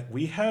forget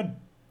we had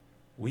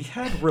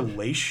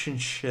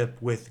relationship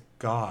with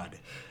God?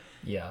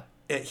 Yeah.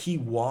 He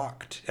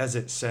walked, as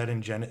it said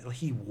in Genesis,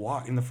 he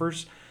walked in the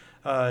first,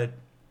 I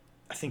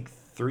think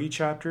 3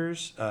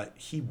 chapters,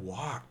 he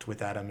walked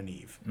with Adam and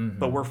Eve.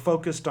 But we're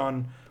focused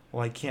on,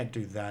 well, I can't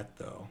do that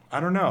though. I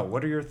don't know.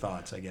 What are your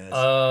thoughts, I guess?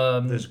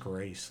 This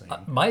grace thing.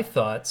 My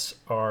thoughts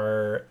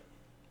are,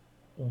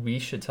 we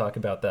should talk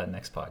about that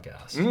next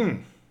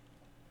podcast.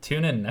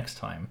 Tune in next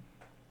time.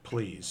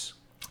 Please.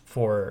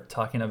 For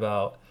talking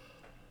about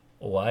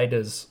what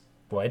the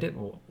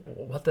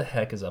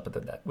heck is up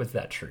with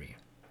that tree?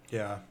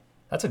 Yeah.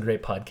 That's a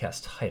great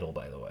podcast title,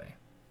 by the way.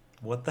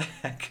 What the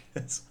heck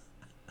is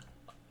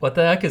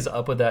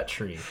up with that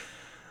tree?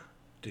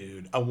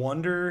 Dude, I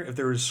wonder if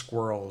there was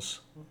squirrels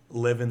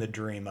living the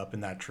dream up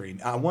in that tree.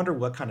 I wonder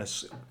what kind of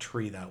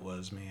tree that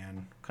was, man.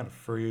 What kind of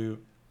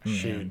fruit?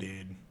 Shoot,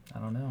 dude. I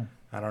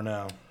don't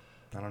know.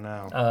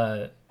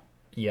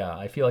 Yeah,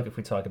 I feel like if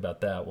we talk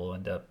about that, we'll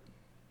end up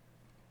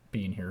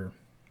being here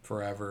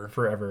forever,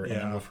 and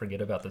then we'll forget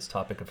about this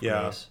topic of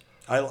grace.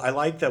 I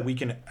like that we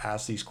can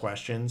ask these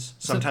questions.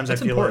 Sometimes I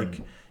feel important.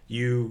 like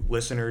you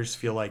listeners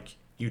feel like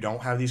you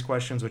don't have these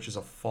questions, which is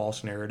a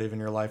false narrative in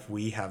your life.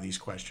 We have these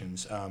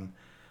questions.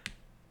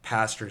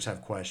 Pastors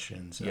have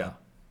questions.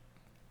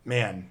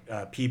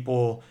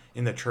 People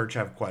in the church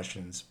have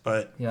questions.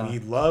 But we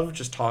love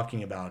just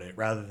talking about it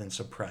rather than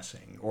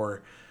suppressing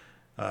or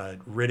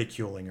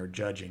ridiculing or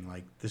judging.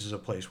 Like, this is a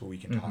place where we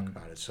can talk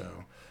about it.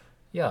 So,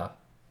 yeah.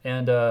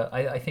 And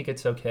I think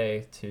it's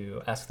okay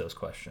to ask those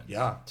questions.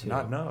 Yeah,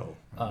 not no.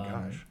 Oh my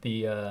gosh.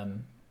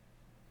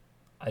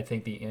 I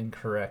think the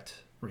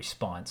incorrect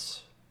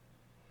response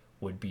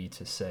would be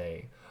to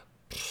say,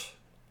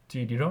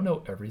 dude, you don't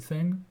know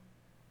everything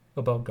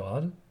about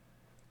God?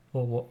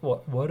 Well,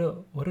 what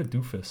a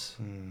doofus.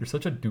 You're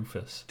such a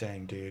doofus.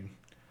 Dang, dude.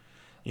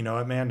 You know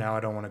what, man? Now I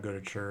don't want to go to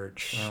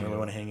church. I don't really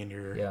want to hang in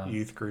your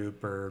youth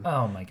group or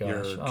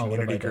your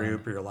community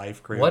group or your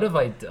life group. What have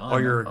I done? Or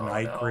your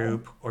Ignite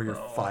group or your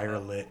Fire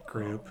Lit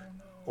group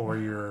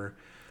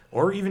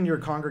or even your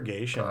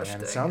congregation,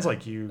 man. It sounds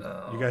like you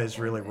guys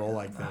really roll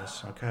like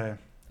this. Okay.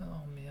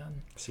 Oh,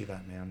 man. See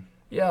that, man.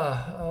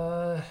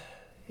 Yeah.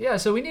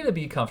 So we need to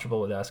be comfortable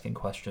with asking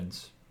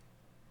questions.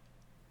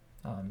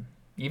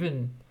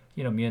 Even,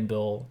 me and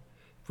Bill,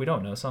 if we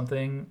don't know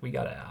something, we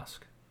got to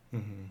ask.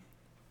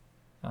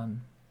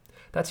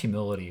 That's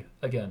humility.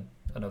 Again,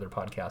 another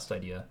podcast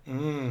idea.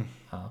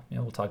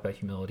 We'll talk about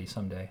humility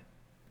someday.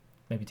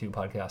 Maybe 2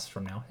 podcasts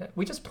from now.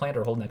 We just planned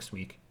our whole next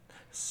week.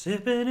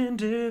 Sipping and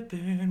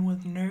dipping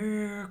with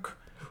Nick.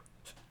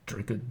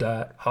 Drinking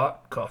that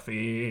hot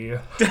coffee.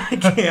 I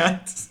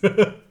can't.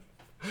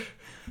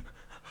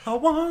 I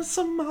want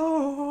some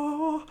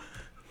more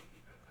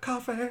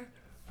coffee.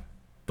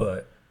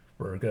 But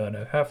we're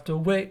gonna have to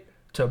wait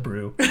to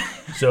brew.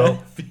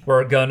 So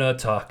we're gonna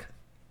talk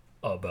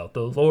about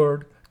the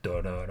Lord.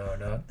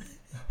 Da-da-da-da.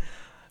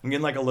 I'm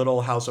getting like a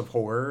little House of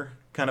Horror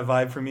kind of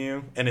vibe from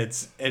you, and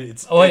it's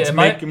am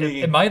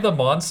I the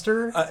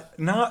monster?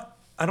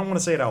 I don't want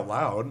to say it out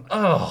loud.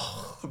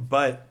 Oh,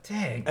 but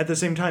dang! At the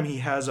same time, he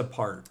has a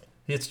part.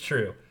 It's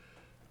true.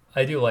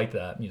 I do like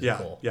that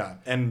musical. Yeah.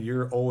 And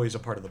you're always a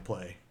part of the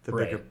play, the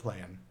Right. bigger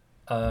plan.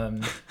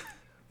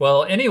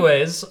 Well,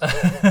 anyways,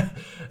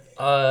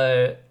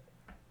 where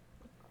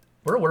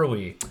were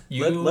we?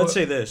 Let's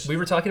say this. We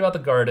were talking about the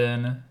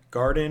garden.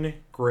 Garden,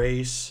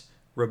 grace,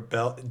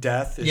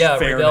 death is Yeah,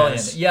 fairness. rebellion.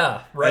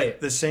 Yeah, right.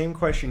 The same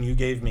question you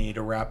gave me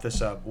to wrap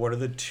this up. What are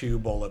the 2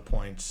 bullet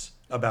points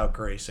about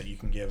grace that you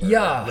can give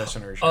our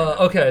listeners? Right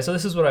now? Okay, so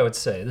this is what I would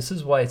say. This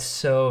is why it's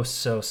so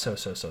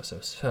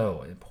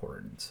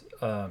important.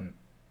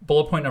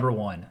 Bullet point number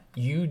 1.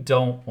 You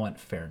don't want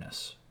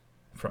fairness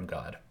from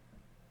God.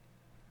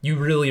 You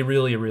really,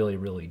 really, really,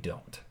 really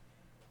don't.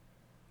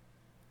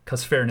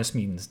 Because fairness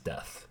means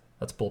death.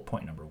 That's bullet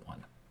point number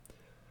 1.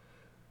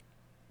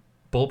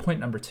 Bullet point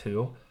number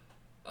 2.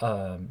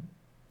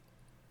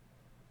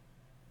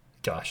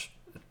 Gosh,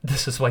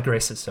 this is why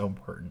grace is so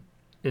important.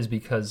 Is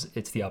because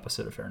it's the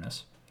opposite of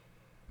fairness.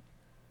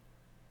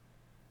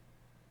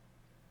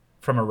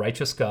 From a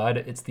righteous God,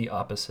 it's the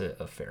opposite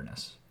of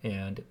fairness.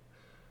 And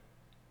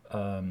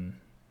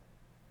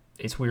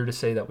it's weird to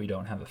say that we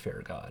don't have a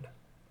fair God,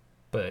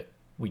 but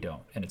we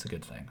don't, and it's a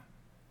good thing.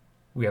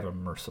 We have a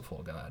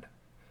merciful God.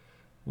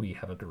 We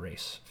have a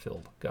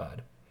grace-filled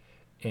God.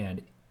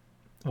 And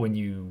when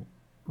you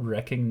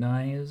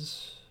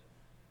recognize...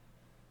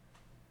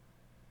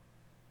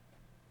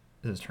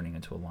 This is turning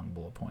into a long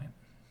bullet point.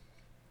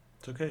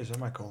 It's okay,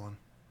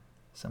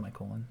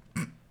 semicolon.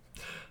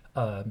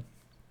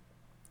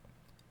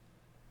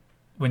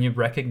 When you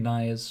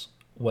recognize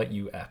what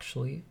you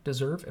actually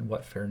deserve and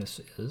what fairness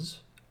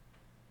is,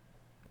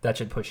 that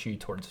should push you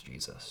towards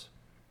Jesus.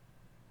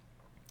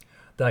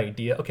 The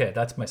idea, okay,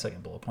 that's my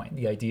second bullet point.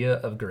 The idea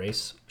of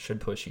grace should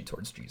push you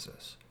towards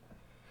Jesus.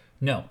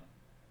 No,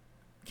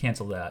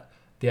 cancel that.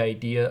 The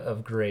idea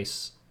of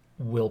grace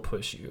will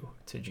push you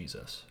to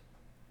Jesus.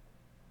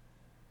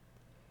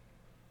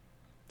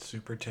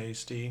 Super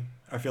tasty.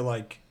 I feel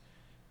like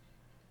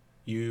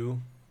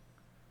you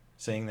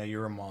saying that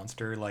you're a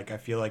monster, like I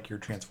feel like you're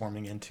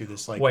transforming into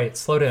this like Wait,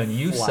 slow down.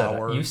 You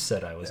flower.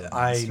 said I was a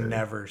I monster.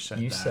 never said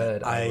that. You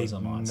said I was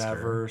a monster. I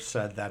never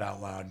said that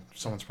out loud.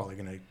 Someone's probably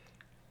gonna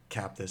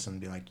cap this and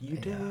be like, "You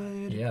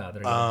did." Yeah.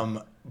 There you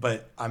go.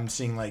 But I'm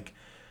seeing like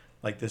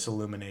this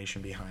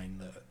illumination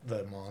behind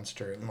the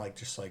monster and like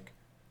just like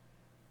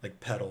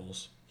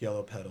petals,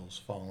 yellow petals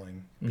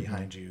falling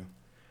behind you.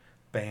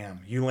 Bam!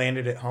 You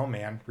landed it home,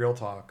 man. Real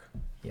talk.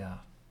 Yeah.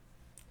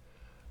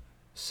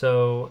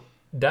 So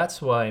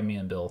that's why me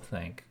and Bill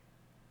think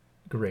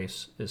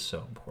grace is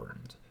so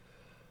important.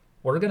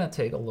 We're going to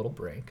take a little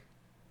break,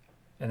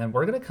 and then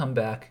we're going to come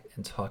back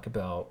and talk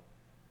about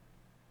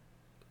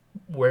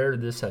where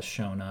this has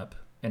shown up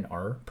in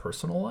our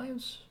personal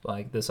lives,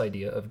 like this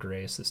idea of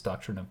grace, this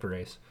doctrine of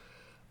grace,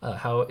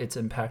 how it's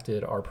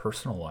impacted our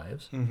personal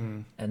lives.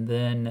 Mm-hmm. And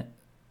then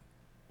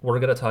we're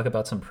going to talk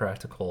about some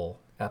practical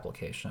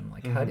application.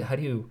 Like how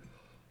do you,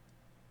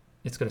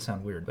 it's going to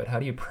sound weird, but how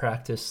do you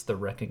practice the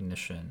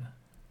recognition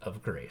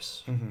of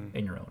grace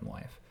in your own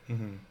life?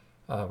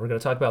 We're going to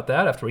talk about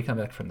that after we come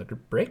back from the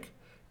break.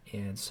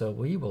 And so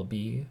we will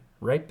be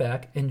right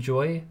back.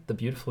 Enjoy the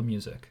beautiful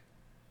music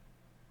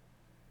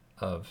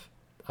of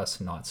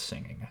us not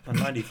singing. On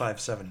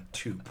 95.7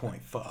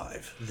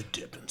 2.5, The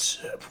Dip and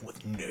Sip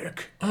with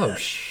Nick and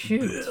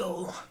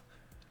Bill.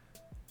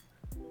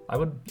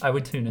 I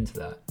would tune into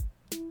that.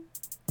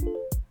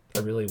 I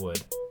really would.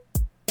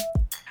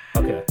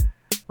 Okay,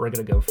 we're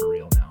going to go for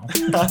real now.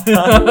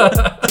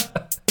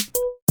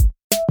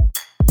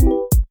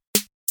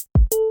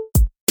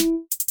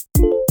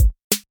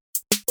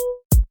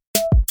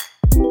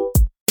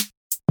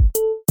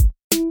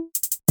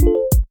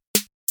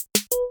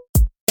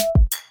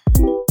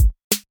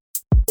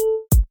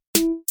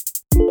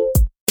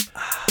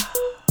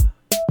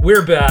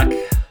 We're back.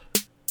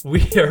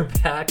 We are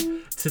back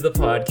to the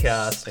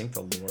podcast. Thank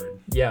the Lord.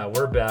 Yeah,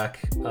 we're back.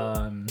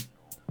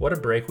 What a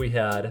break we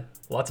had.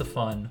 Lots of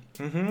fun.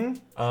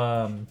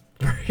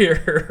 We're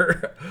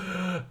here.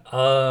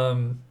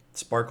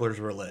 Sparklers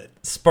were lit.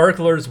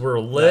 Sparklers were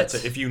lit. That's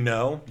it. If you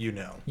know, you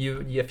know.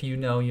 If you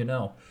know, you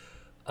know.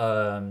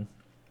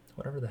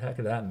 Whatever the heck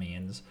that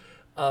means.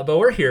 But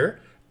we're here.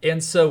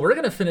 And so we're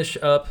going to finish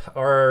up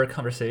our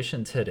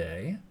conversation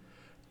today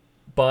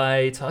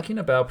by talking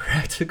about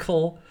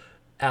practical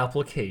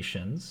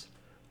applications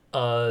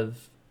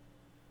of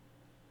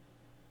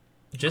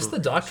just the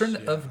doctrine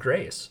of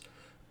grace.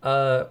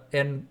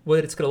 And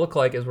what it's going to look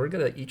like is we're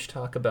going to each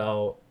talk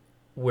about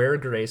where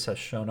grace has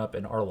shown up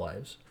in our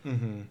lives,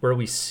 where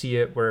we see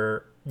it,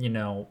 where,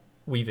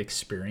 we've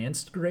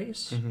experienced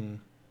grace.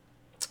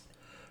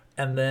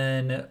 And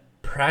then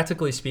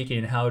practically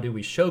speaking, how do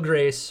we show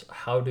grace?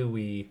 How do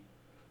we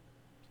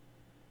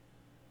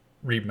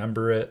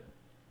remember it?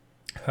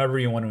 However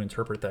you want to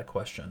interpret that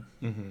question.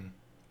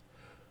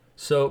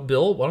 So,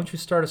 Bill, why don't you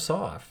start us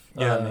off?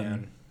 Yeah,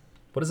 man.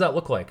 What does that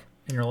look like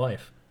in your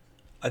life?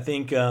 I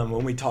think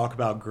when we talk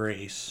about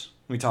grace,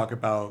 we talk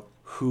about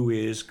who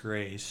is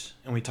grace,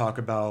 and we talk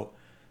about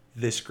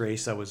this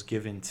grace that was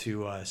given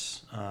to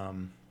us.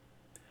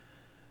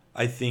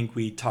 I think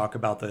we talk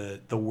about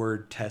the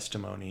word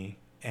testimony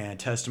And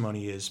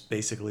testimony is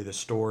basically the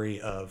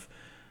story of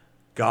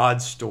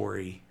God's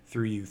story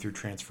through you, through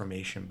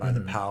transformation by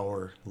the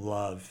power,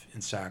 love,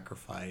 and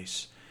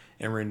sacrifice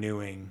and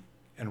renewing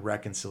and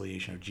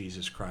reconciliation of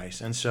Jesus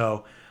Christ. And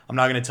so I'm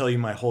not going to tell you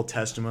my whole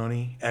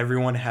testimony.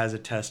 Everyone has a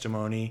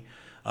testimony,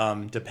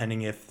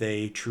 depending if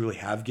they truly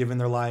have given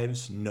their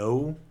lives,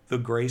 know the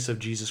grace of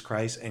Jesus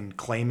Christ, and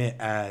claim it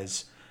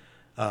as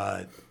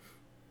a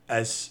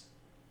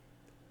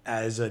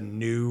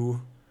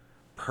new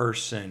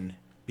person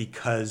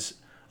because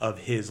of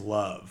his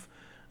love.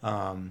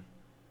 And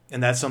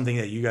that's something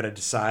that you got to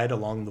decide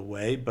along the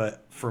way.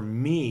 But for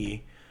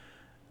me,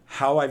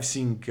 how I've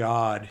seen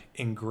God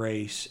in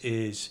grace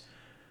is,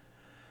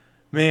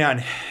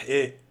 man,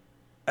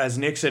 as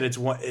Nick said,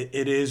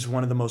 it is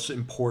one of the most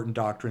important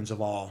doctrines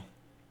of all.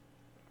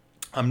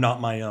 I'm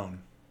not my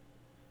own.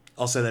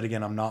 I'll say that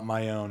again. I'm not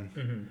my own.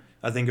 Mm-hmm.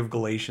 I think of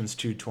Galatians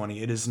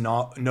 2:20. It is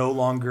no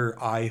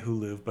longer I who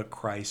live, but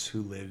Christ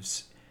who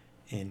lives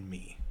in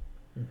me.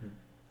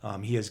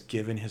 Mm-hmm. He has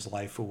given his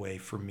life away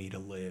for me to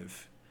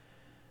live.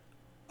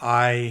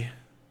 I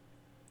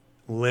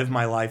live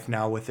my life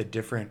now with a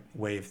different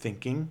way of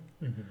thinking.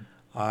 Mm-hmm.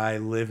 I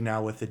live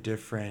now with a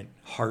different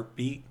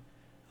heartbeat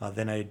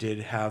than I did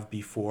have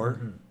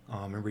before,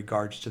 in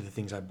regards to the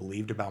things I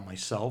believed about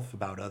myself,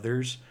 about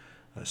others,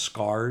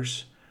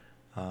 scars,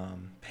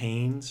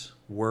 pains,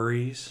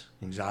 worries,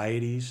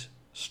 anxieties,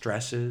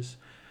 stresses,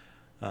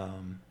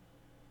 and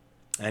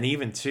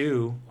even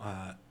too,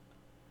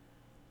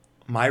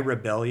 my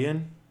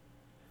rebellion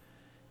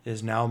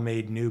is now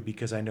made new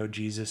because I know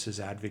Jesus is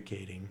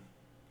advocating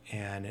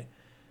and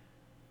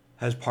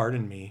has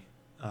pardoned me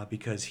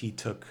because he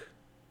took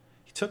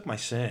my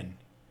sin.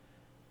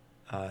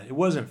 It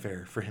wasn't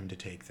fair for him to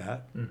take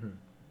that. Mm-hmm.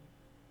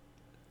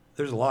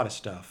 There's a lot of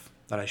stuff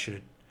that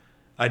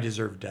I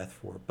deserve death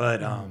for,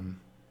 but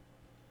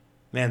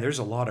man, there's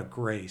a lot of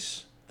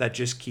grace that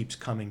just keeps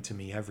coming to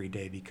me every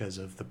day because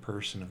of the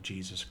person of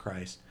Jesus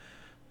Christ.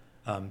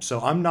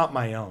 So I'm not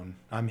my own.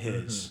 I'm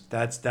his.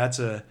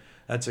 Mm-hmm.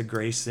 That's a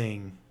grace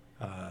thing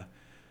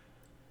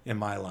in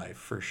my life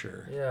for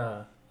sure.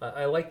 Yeah,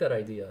 I like that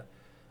idea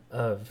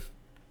of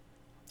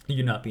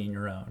you not being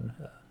your own.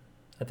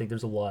 I think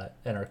there's a lot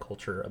in our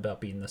culture about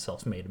being the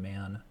self-made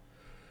man,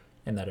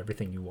 and that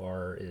everything you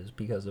are is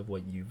because of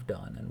what you've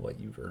done and what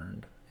you've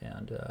earned.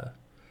 And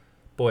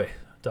boy,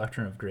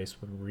 doctrine of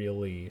grace would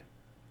really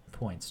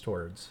points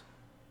towards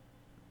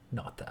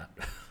not that.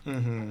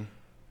 Mm-hmm.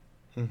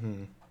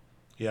 Mm-hmm.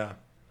 Yeah.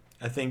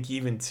 I think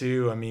even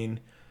too, I mean,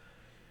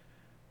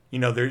 you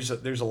know, there's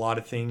a lot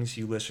of things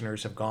you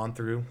listeners have gone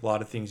through, a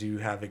lot of things you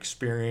have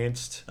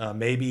experienced,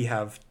 maybe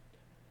have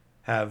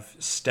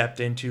stepped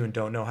into and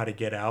don't know how to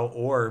get out,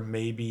 or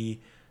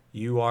maybe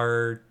you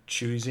are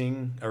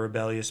choosing a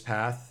rebellious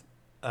path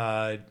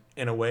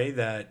in a way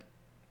that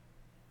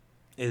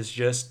is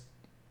just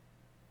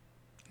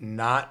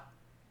not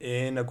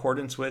in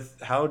accordance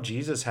with how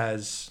Jesus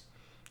has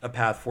a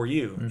path for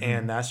you. Mm-hmm.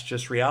 And that's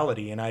just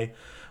reality. And I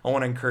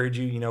want to encourage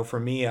you, you know, for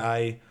me,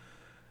 I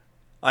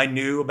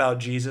knew about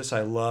Jesus.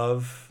 I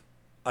love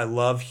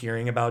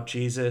hearing about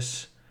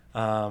Jesus.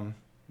 You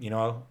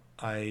know,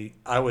 I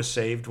was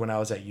saved when I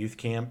was at youth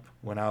camp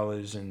when I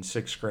was in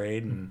 6th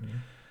grade,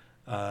 and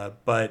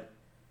but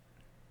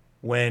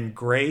when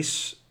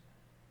grace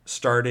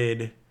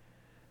started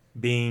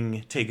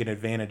being taken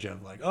advantage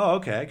of, like, oh,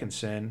 okay, I can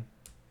sin.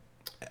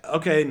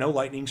 Okay, no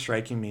lightning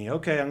striking me.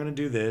 Okay, I'm gonna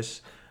do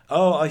this.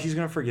 Oh, he's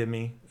gonna forgive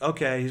me.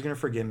 Okay, he's gonna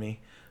forgive me.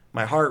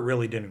 My heart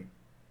really didn't.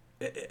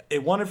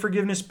 It wanted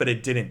forgiveness, but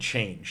it didn't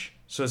change.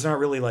 So it's not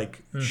really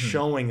like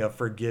showing a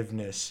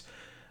forgiveness.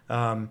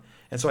 And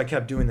so I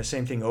kept doing the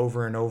same thing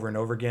over and over and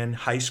over again.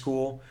 High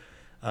school,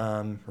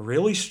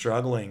 really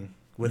struggling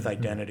with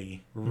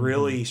identity,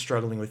 really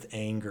struggling with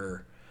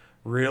anger,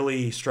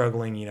 really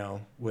struggling, you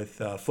know,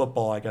 with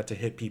football. I got to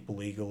hit people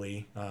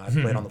legally. I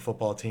played on the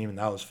football team, and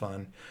that was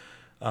fun.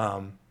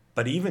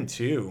 But even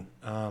too,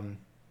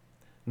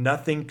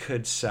 nothing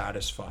could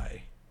satisfy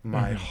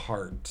my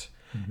heart.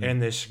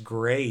 And this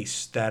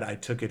grace that I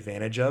took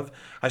advantage of,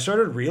 I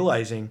started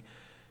realizing,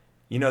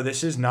 you know,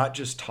 this is not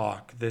just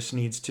talk. This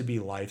needs to be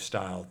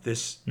lifestyle.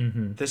 This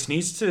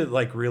needs to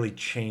like really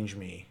change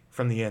me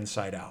from the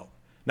inside out.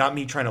 Not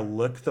me trying to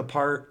look the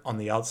part on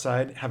the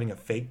outside, having a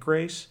fake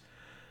grace,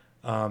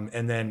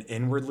 and then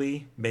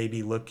inwardly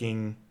maybe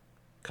looking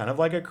kind of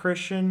like a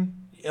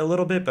Christian a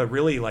little bit, but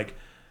really like,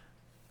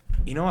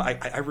 you know,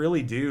 I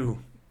really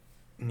do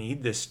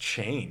need this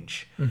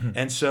change.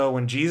 And so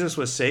when Jesus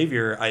was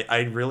Savior,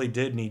 I really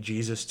did need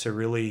Jesus to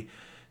really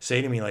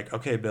say to me, like,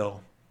 okay,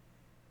 Bill,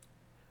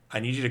 I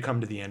need you to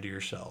come to the end of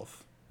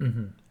yourself.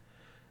 And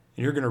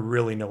you're going to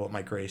really know what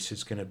my grace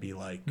is going to be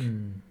like.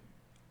 And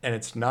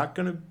it's not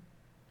going to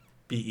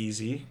be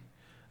easy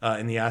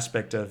in the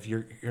aspect of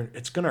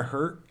it's going to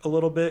hurt a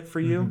little bit for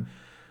you,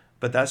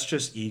 but that's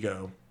just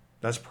ego.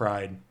 That's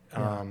pride.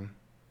 Yeah.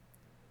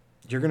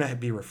 You're going to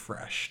be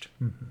refreshed.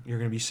 You're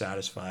going to be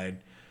satisfied.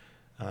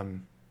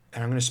 And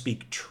I'm going to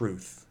speak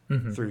truth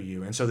through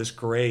you. And so this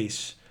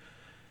grace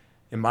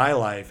in my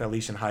life, at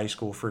least in high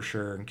school for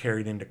sure, and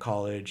carried into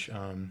college,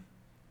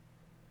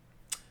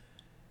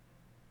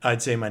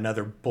 I'd say my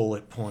another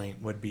bullet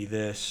point would be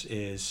this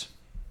is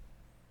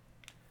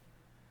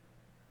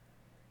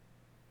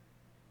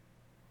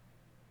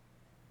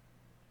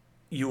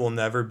you will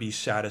never be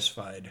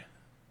satisfied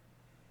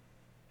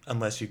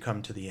unless you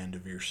come to the end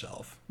of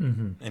yourself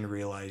and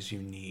realize you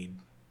need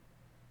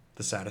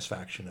the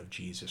satisfaction of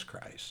Jesus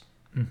Christ.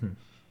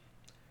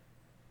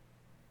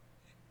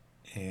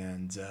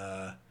 And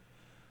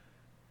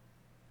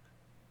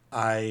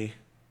I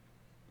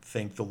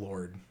thank the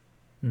Lord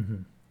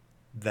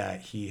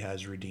that he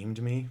has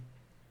redeemed me,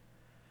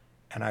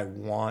 and I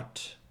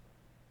want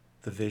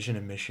the vision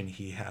and mission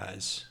he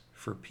has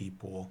for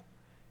people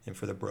and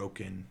for the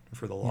broken and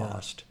for the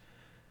lost.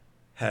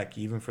 Heck,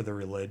 even for the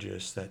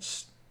religious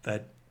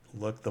that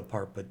look the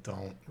part but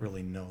don't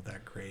really know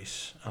that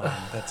grace.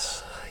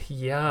 That's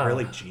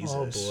really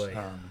Jesus. Oh boy.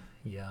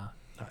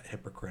 Not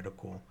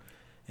hypocritical.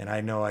 And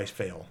I know I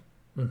fail.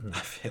 I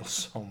fail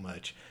so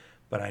much,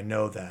 but I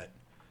know that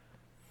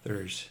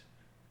there's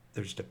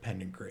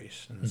dependent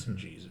grace, and it's in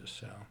Jesus.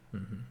 So,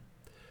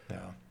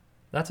 yeah,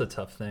 that's a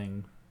tough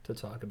thing to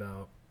talk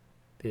about.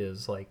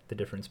 Is like the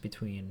difference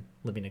between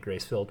living a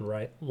grace-filled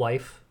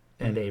life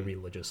and a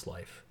religious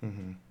life.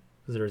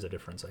 Because there is a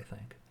difference, I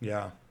think.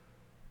 Yeah,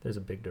 there's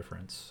a big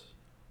difference.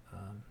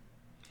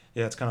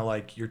 Yeah, it's kind of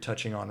like you're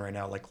touching on right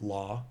now, like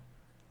law,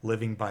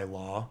 living by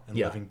law and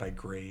living by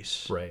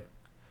grace, right?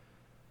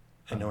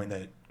 And knowing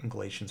that in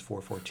Galatians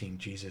 4:14,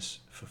 Jesus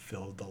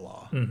fulfilled the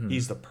law.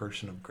 He's the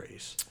person of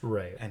grace,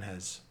 right? And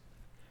has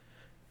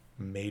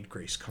made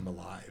grace come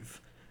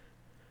alive.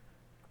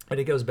 And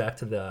it goes back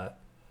to that,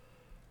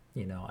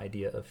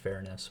 idea of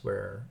fairness,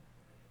 where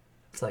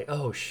it's like,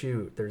 oh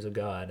shoot, there's a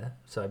God,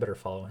 so I better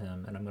follow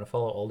him, and I'm going to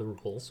follow all the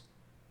rules,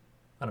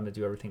 and I'm going to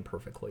do everything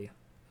perfectly.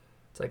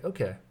 It's like,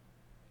 okay,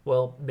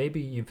 well,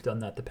 maybe you've done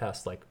that the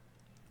past 10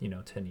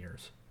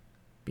 years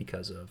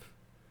because of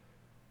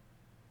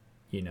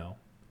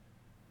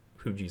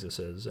who Jesus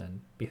is,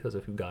 and because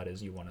of who God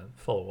is, you want to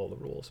follow all the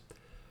rules.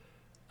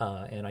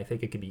 And I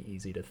think it could be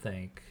easy to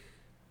think,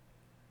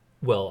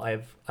 well,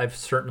 I've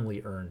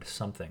certainly earned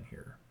something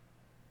here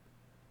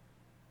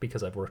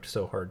because I've worked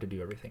so hard to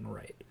do everything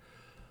right.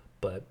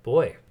 But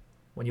boy,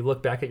 when you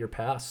look back at your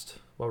past,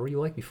 what were you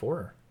like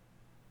before?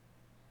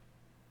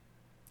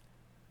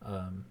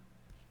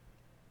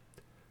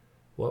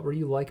 What were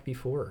you like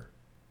before?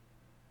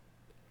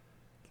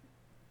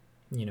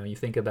 You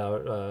think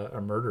about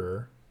a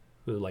murderer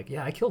who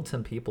I killed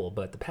 10 people,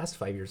 but the past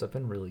 5 years I've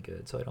been really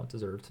good, so I don't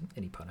deserve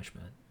any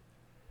punishment.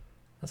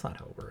 That's not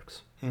how it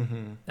works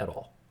at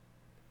all.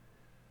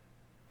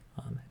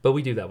 But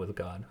we do that with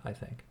God, I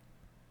think.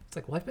 It's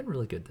like, well, I've been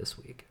really good this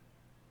week.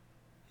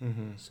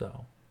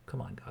 So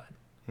come on, God,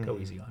 go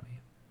easy on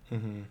me.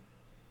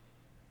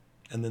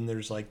 And then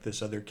there's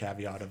this other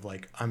caveat of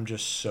I'm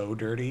just so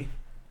dirty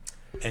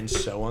and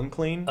so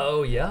unclean.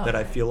 Oh yeah. That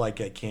I feel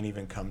like I can't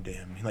even come to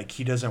him.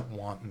 He doesn't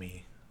want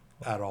me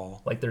at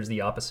all. There's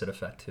the opposite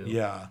effect too.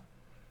 Yeah.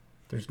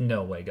 There's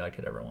no way God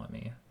could ever want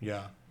me.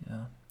 Yeah.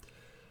 Yeah.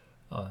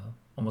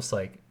 Almost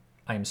like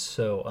I'm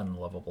so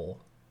unlovable.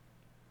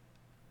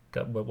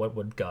 God, what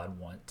would God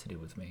want to do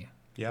with me?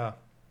 Yeah.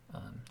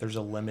 There's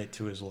a limit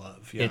to his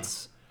love. Yeah.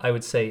 I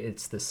would say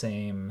it's the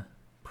same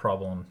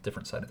problem,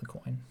 different side of the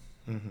coin.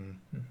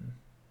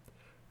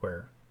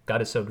 Where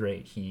God is so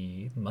great,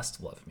 he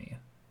must love me,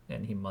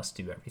 and he must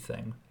do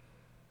everything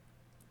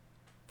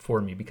for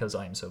me because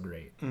I am so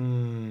great.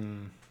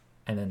 And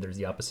then there's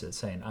the opposite,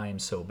 saying I am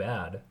so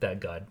bad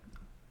that God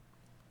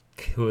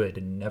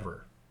could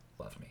never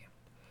love me.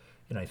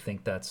 And I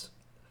think that's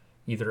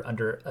either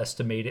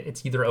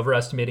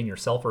overestimating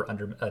yourself or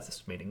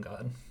underestimating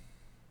God.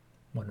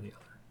 One or the other.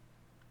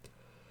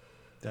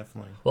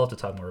 Definitely. We'll have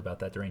to talk more about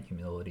that during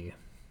humility.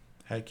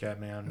 Heck yeah,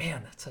 man.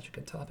 Man, that's such a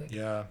good topic.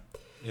 Yeah.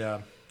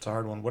 It's a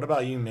hard one. What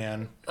about you,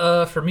 man?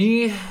 For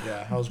me...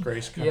 Yeah, how's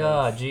grace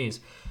geez.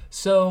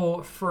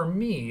 So, for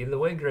me, the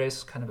way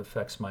grace kind of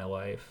affects my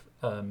life,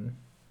 it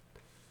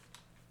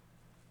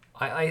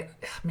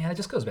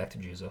just goes back to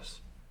Jesus.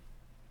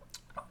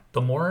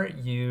 The more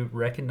you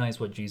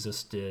recognize what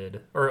Jesus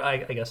did, or I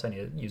guess I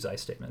need to use I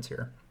statements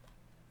here.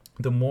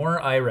 The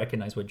more I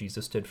recognize what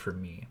Jesus did for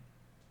me,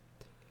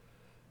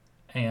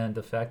 and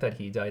the fact that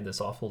he died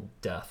this awful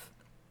death,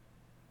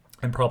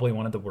 and probably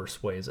one of the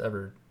worst ways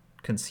ever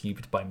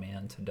conceived by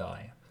man to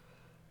die,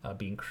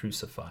 being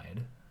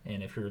crucified.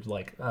 And if you're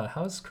like,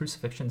 how is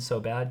crucifixion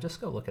so bad?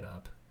 Just go look it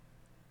up.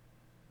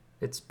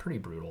 It's pretty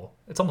brutal.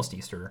 It's almost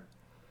Easter.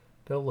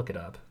 Go look it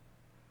up.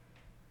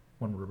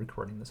 When we're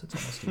recording this, it's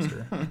almost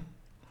Easter.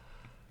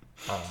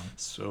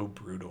 So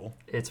brutal.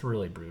 It's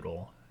really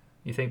brutal.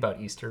 You think about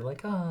Easter,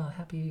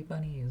 happy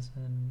bunnies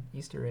and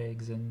Easter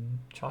eggs and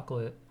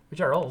chocolate, which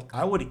are all...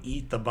 I would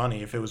eat the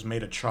bunny if it was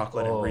made of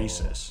chocolate and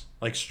Reese's.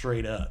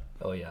 Straight up.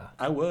 Oh, yeah.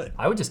 I would.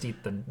 I would just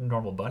eat the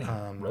normal bunny.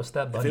 Roast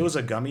that bunny. If it was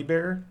a gummy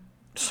bear,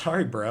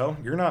 sorry, bro.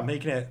 You're not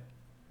making it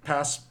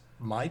past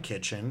my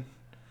kitchen.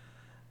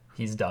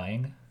 He's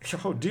dying.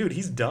 Oh, dude,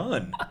 he's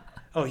done.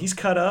 oh, he's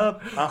cut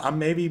up. I'm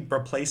maybe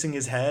replacing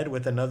his head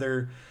with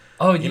another,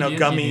 Oh,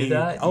 gummy. you do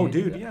that? Oh,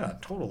 dude, yeah,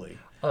 totally.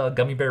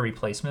 Gummy bear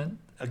replacement.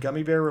 A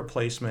gummy bear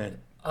replacement.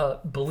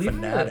 Believe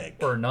Fanatic.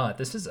 it or not,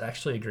 this is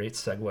actually a great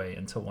segue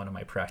into one of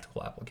my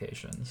practical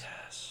applications.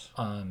 Yes.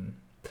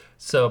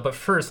 So, but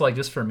first, like,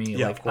 just for me,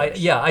 Yeah, like, of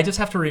course. I just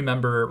have to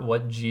remember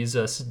what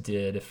Jesus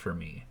did for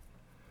me,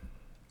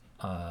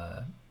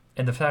 and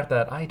the fact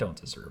that I don't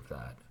deserve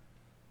that.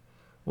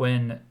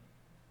 When,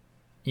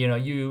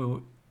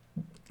 you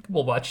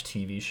will watch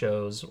TV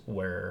shows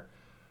where,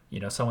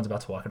 someone's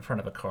about to walk in front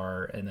of a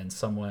car and then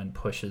someone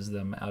pushes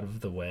them out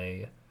of the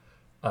way,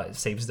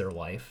 saves their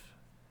life,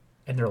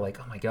 and they're like,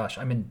 "Oh my gosh,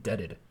 I'm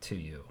indebted to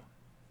you."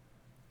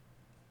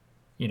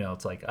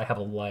 It's like I have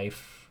a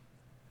life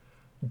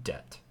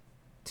debt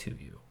to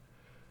you.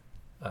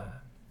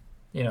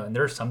 And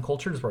there are some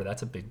cultures where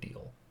that's a big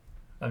deal.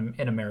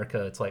 In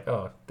America, it's like,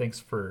 "Oh, thanks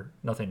for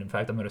nothing. In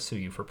fact, I'm going to sue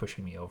you for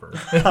pushing me over."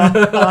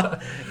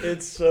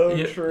 It's so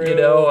true.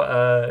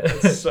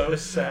 It's so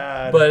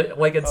sad. But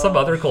like in some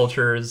other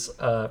cultures,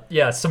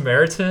 good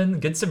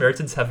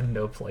Samaritans have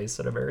no place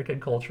in American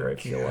culture, I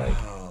feel like.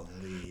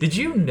 Did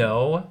you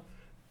know,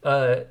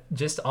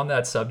 just on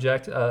that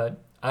subject,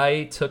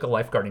 I took a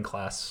lifeguarding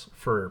class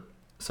for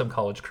some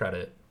college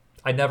credit.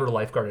 I never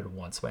lifeguarded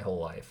once my whole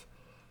life,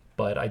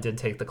 but I did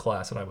take the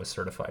class and I was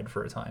certified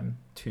for a time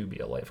to be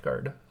a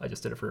lifeguard. I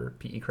just did it for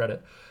PE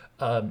credit.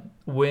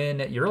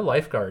 When you're a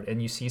lifeguard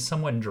and you see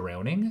someone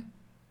drowning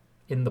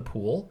in the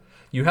pool,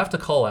 you have to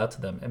call out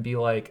to them and be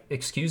like,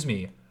 "Excuse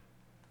me,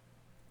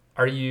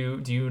 do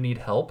you need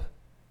help?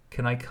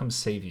 Can I come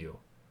save you?"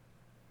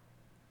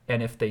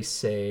 And if they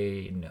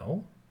say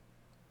no,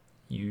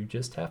 you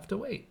just have to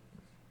wait.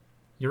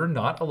 You're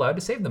not allowed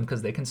to save them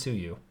because they can sue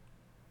you.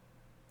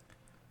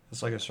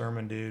 It's like a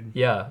sermon, dude.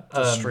 Yeah. It's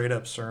a straight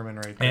up sermon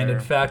right there. And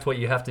in fact, what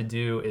you have to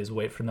do is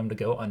wait for them to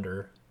go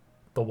under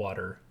the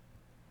water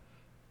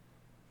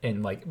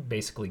and like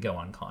basically go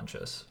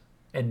unconscious.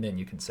 And then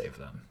you can save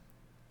them.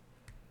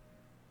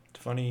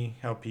 It's funny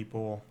how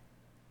people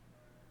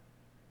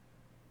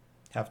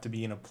have to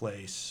be in a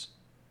place,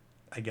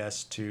 I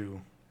guess,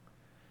 in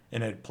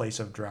a place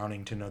of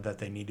drowning to know that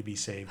they need to be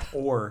saved.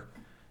 Or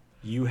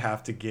you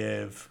have to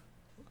give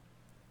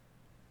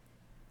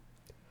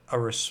a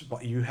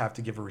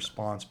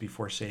response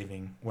before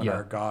saving when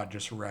our God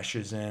just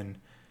rushes in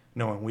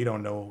knowing we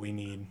don't know what we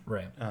need.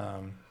 Right.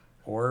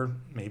 Or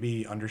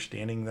maybe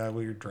understanding that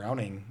we're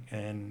drowning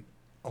in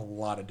a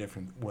lot of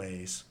different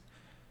ways.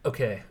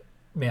 Okay.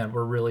 Man,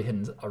 we're really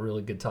hitting a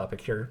really good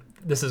topic here.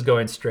 This is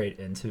going straight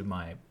into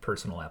my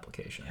personal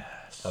application.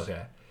 Yes.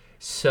 Okay.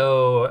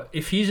 So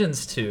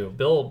Ephesians 2,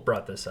 Bill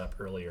brought this up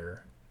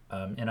earlier,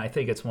 and I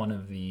think it's one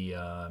of the...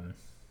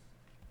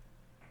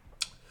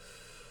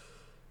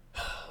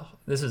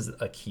 this is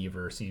a key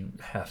verse you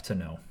have to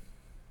know,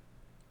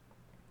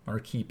 or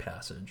a key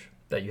passage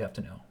that you have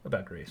to know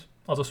about grace.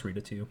 I'll just read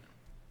it to you.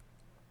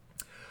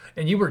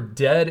 "And you were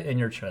dead in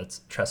your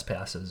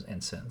trespasses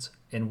and sins,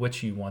 in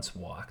which you once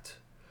walked."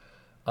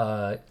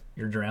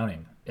 You're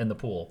drowning in the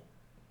pool.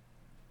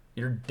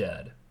 You're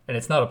dead. And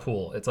it's not a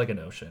pool. It's like an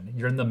ocean.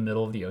 You're in the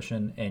middle of the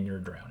ocean and you're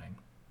drowning.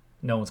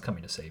 No one's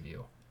coming to save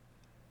you.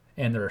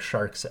 And there are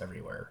sharks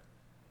everywhere.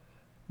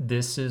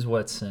 This is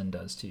what sin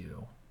does to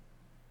you.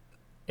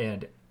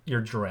 And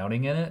you're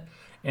drowning in it.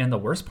 And the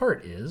worst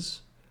part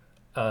is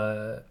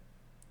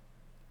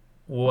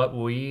what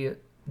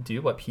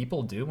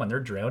people do when they're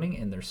drowning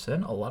in their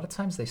sin, a lot of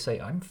times they say,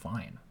 "I'm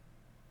fine.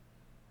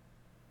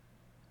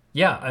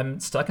 Yeah, I'm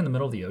stuck in the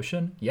middle of the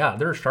ocean. Yeah,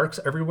 there are sharks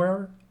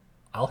everywhere.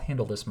 I'll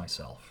handle this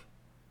myself."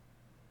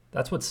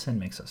 That's what sin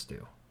makes us do.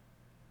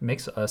 It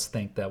makes us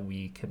think that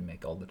we can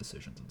make all the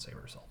decisions and save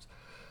ourselves.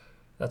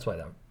 That's why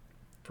that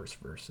first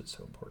verse is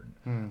so important.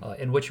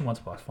 "In which you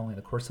once walked, following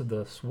the course of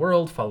this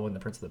world, following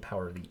the prince of the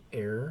power of the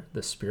air,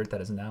 the spirit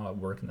that is now at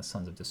work in the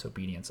sons of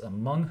disobedience,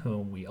 among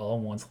whom we all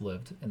once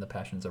lived in the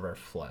passions of our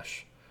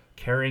flesh,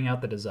 carrying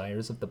out the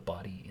desires of the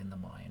body and the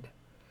mind,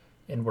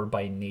 and were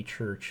by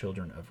nature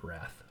children of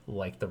wrath,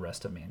 like the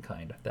rest of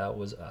mankind." That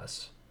was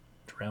us,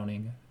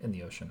 drowning in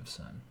the ocean of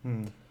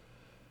sin.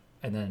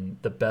 And then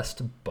the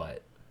best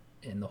but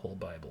in the whole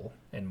Bible,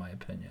 in my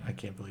opinion. I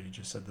can't believe you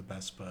just said the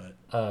best but.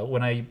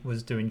 When I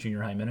was doing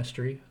junior high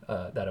ministry,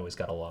 that always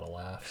got a lot of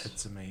laughs.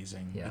 It's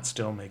amazing. Yeah. It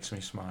still makes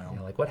me smile.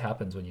 Like, what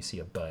happens when you see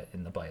a but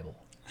in the Bible?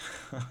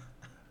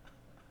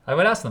 I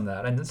would ask them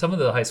that. And some of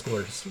the high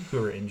schoolers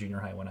who were in junior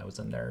high when I was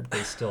in there,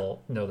 they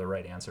still know the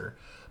right answer.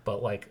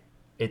 But, like,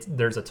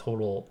 there's a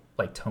total,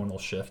 like, tonal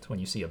shift when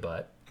you see a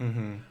but.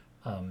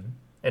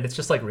 And it's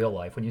just like real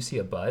life. When you see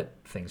a but,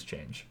 things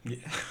change. Yeah.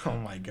 Oh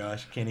my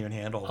gosh, I can't even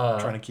handle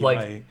trying to keep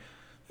my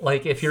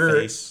if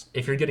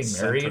you're getting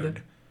married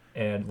centered.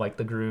 And like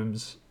the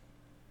groom's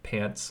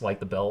pants, like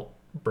the belt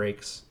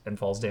breaks and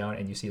falls down,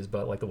 and you see his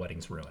butt, like the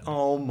wedding's ruined.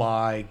 Oh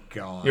my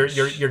gosh.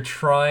 You're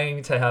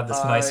trying to have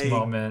this nice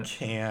moment.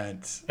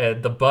 Can't.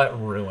 And the butt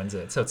ruins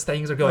it. So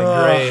things are going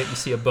great. You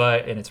see a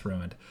butt and it's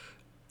ruined.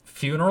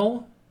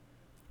 Funeral.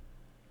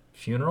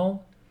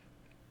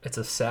 It's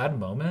a sad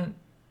moment.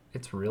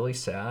 It's really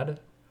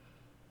sad.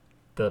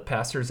 The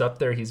pastor's up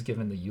there, he's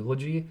giving the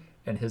eulogy,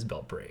 and his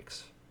belt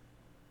breaks.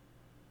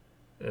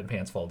 And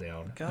pants fall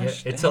down.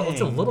 Gosh, it's a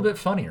little bit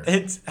funnier.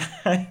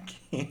 I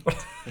can't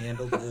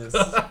handle this.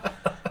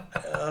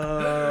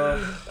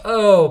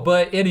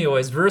 But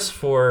anyways, verse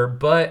 4,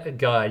 but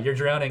God, you're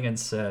drowning in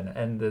sin.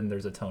 And then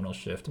there's a tonal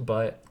shift.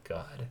 But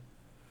God,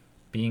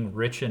 being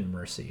rich in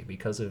mercy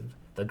because of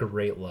the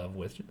great love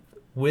with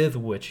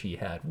which he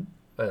had,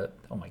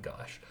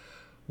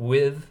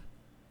 with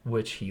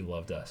which he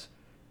loved us,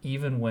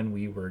 even when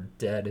we were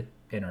dead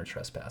in our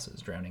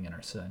trespasses, drowning in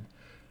our sin,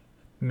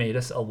 made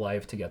us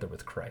alive together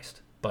with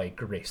Christ. By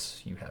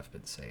grace you have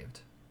been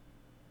saved.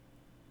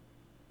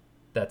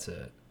 That's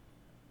it.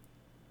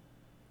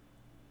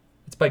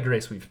 It's by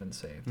grace we've been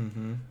saved.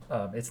 Mm-hmm.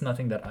 It's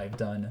nothing that I've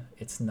done.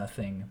 It's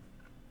nothing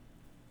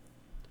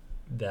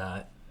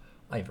that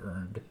I've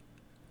earned.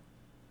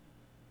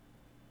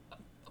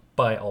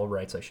 By all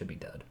rights, I should be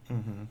dead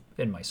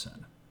in my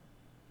sin,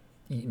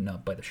 eaten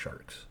up by the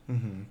sharks.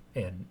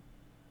 And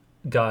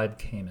God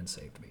came and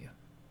saved me.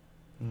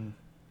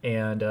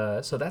 And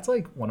so that's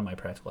like one of my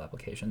practical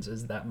applications,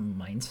 is that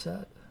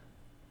mindset,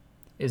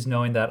 is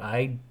knowing that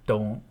I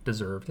don't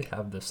deserve to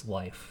have this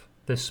life,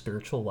 this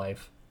spiritual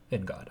life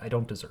in God. I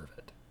don't deserve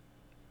it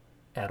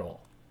at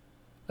all.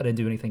 I didn't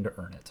do anything to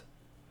earn it.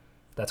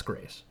 That's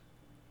grace.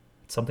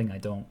 It's something I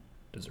don't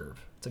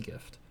deserve. It's a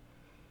gift.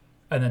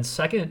 And then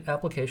second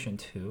application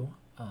too,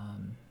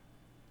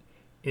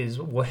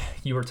 is what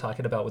you were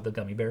talking about with the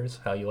gummy bears,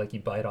 how you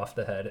bite off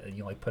the head and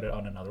you put it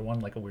on another one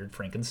like a weird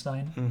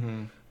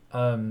Frankenstein.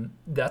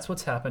 That's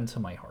what's happened to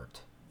my heart.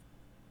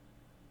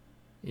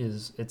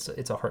 It's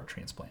a heart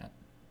transplant.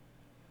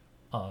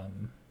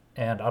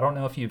 And I don't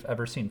know if you've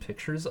ever seen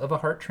pictures of a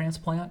heart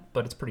transplant,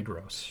 but it's pretty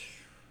gross.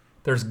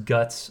 There's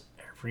guts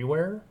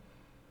everywhere.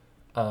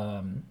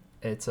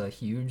 It's a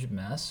huge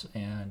mess,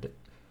 and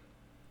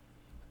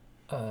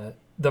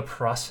the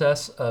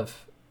process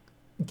of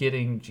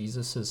getting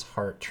Jesus's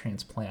heart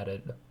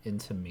transplanted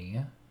into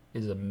me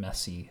is a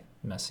messy,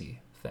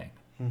 messy thing.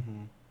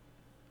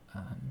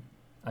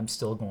 I'm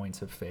still going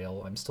to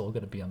fail. I'm still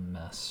going to be a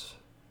mess.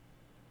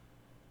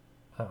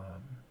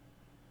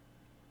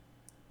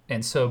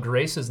 And so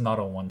grace is not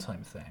a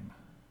one-time thing.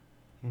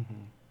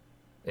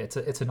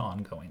 It's an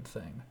ongoing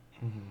thing.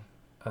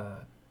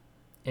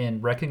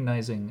 And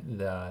recognizing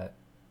that,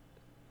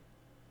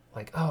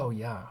 I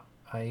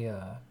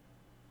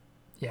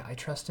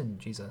trust in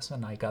Jesus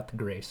and I got the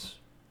grace.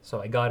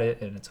 So I got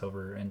it and it's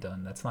over and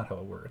done. That's not how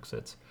it works.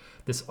 It's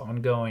this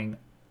ongoing,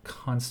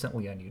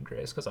 constantly I need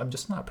grace because I'm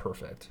just not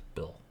perfect,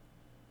 Bill.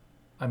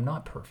 I'm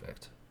not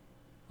perfect.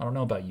 I don't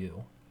know about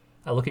you.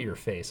 I look at your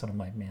face and I'm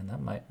like, man,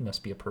 that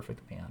must be a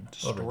perfect man.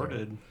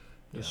 Distorted.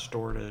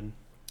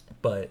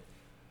 But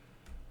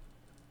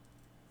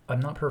I'm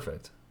not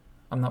perfect.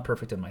 I'm not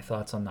perfect in my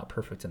thoughts. I'm not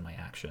perfect in my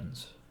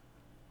actions.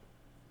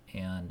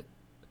 And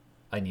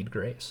I need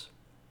grace.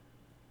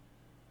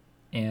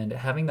 And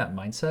having that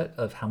mindset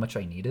of how much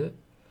I need it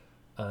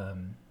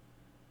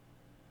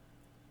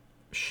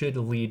should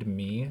lead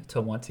me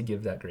to want to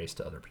give that grace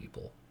to other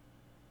people.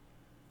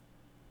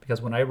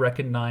 Because when I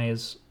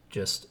recognize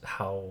just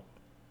how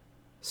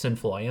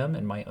sinful I am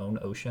in my own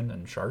ocean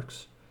and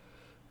sharks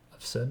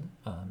of sin,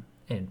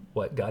 and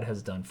what God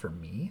has done for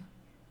me,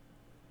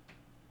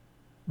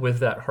 with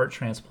that heart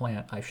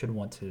transplant, I should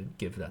want to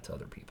give that to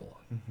other people.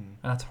 And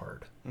that's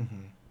hard.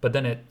 But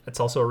then it's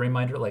also a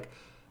reminder,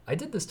 I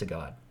did this to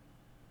God.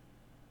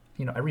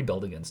 I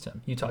rebelled against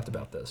him. You talked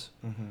about this.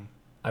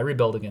 I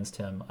rebelled against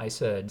him. I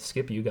said,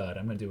 skip you, God.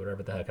 I'm going to do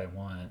whatever the heck I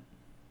want.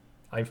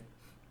 I've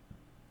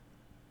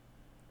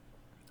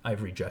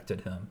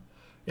rejected him.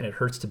 And it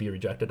hurts to be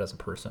rejected as a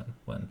person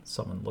when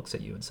someone looks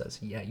at you and says,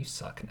 yeah, you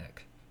suck,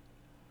 Nick.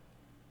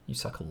 You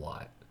suck a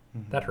lot.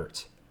 That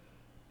hurts.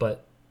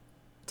 But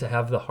to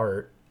have the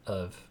heart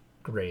of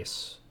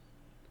grace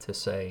to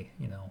say,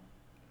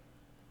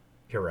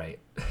 you're right.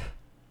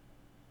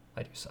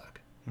 I do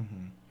suck.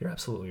 You're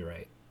absolutely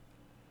right.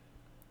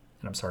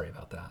 And I'm sorry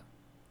about that.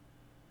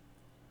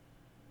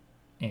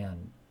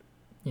 And,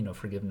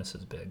 forgiveness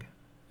is big.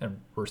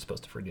 And we're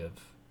supposed to forgive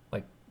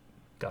like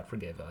God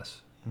forgave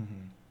us.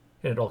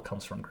 And it all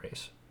comes from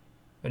grace.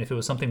 And if it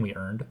was something we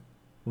earned,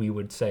 we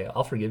would say,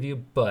 I'll forgive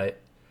you, but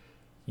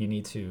you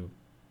need to,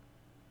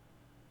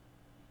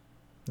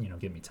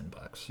 give me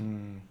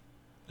 $10.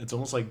 It's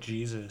almost like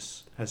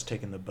Jesus has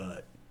taken the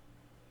butt.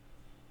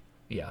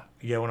 Yeah.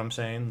 You get what I'm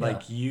saying?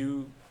 Yeah.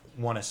 You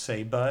want to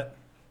say but.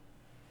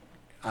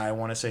 I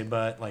want to say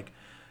but.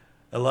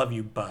 I love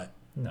you, but.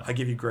 No. I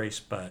give you grace,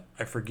 but.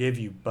 I forgive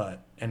you,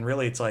 but. And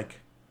really, it's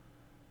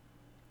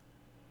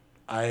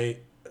I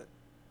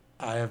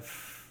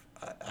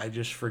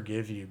just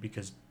forgive you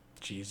because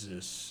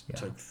Jesus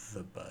took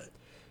the but.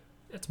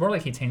 It's more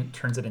like he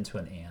turns it into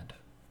an and.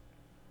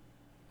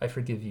 I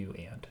forgive you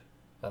and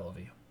I love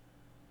you.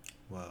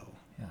 Whoa.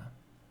 Yeah.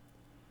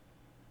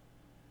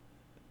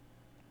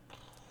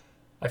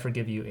 I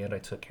forgive you and I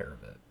took care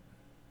of it.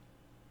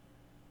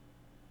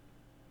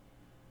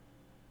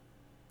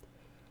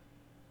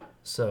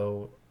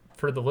 So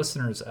for the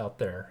listeners out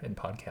there in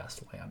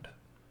podcast land,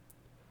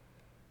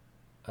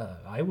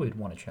 I would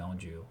want to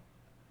challenge you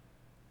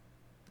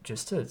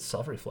just to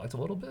self-reflect a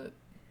little bit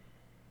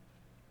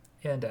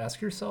and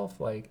ask yourself,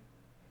 like,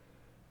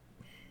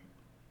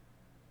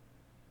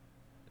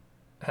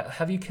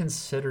 have you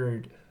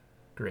considered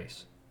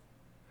grace?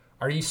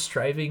 Are you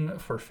striving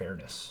for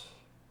fairness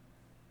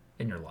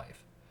in your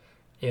life?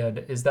 And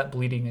is that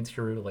bleeding into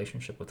your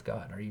relationship with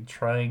God? Are you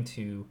trying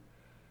to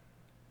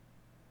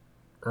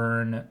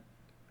earn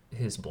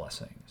his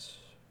blessings?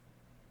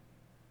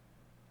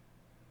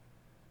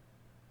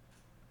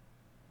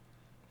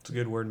 It's a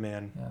good word,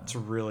 man. Yeah. It's a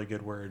really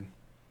good word.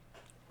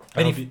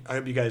 I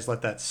hope you guys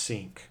let that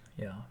sink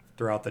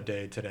throughout the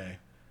day today,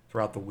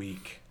 throughout the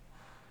week.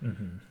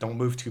 Mm-hmm. Don't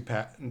move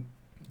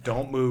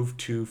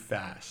too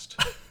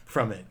fast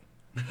from it.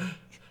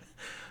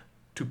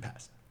 Too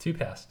fast. Too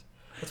fast.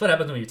 That's what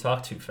happens when you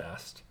talk too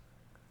fast.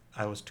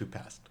 I was too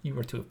fast. You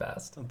were too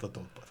fast.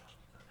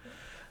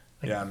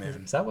 Yeah,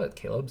 man. Is that what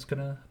Caleb's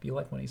gonna be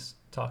like when he's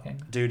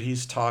talking? Dude,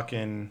 he's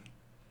talking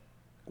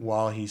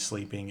while he's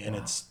sleeping, and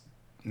it's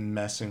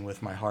messing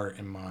with my heart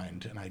and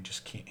mind, and I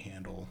just can't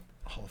handle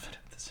all of it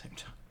at the same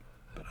time.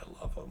 But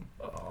I love him.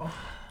 Oh,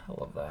 I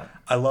love that.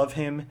 I love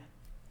him,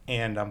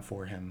 and I'm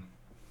for him.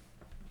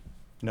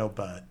 No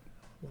but.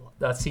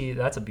 That's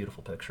a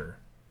beautiful picture.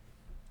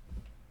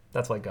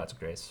 That's like God's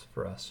grace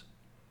for us.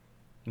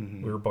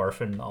 Mm-hmm. We were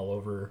barfing all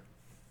over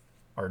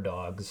our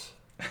dogs.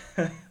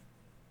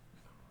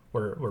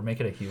 We're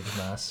making a huge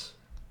mess.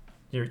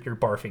 You're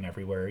barfing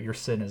everywhere. Your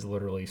sin is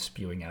literally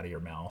spewing out of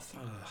your mouth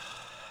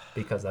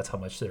because that's how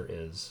much there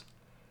is.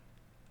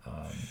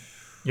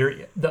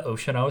 The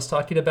ocean I was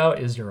talking about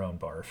is your own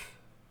barf.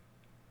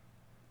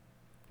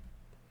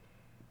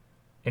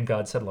 And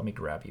God said, let me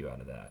grab you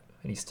out of that.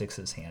 And he sticks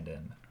his hand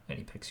in and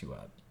he picks you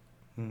up.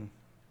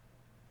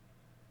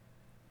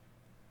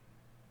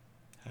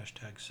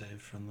 Hashtag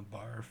saved from the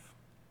barf.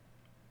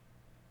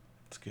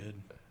 It's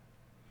good.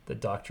 The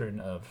doctrine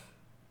of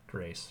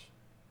grace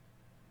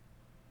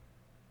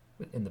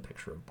in the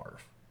picture of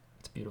barf.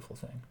 It's a beautiful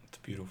thing. It's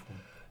beautiful.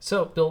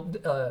 So, Bill,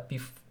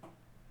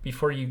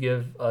 before you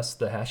give us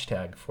the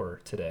hashtag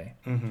for today,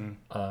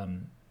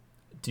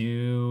 do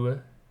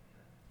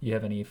you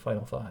have any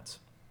final thoughts?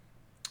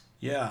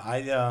 Yeah,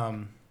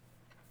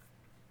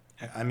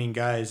 I mean,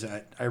 guys,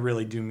 I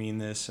really do mean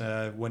this.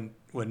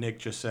 What Nick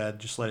just said,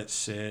 just let it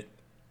sit.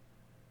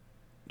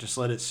 Just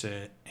let it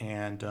sit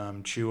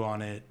and chew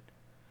on it,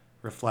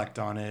 reflect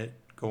on it,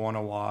 go on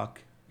a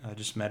walk,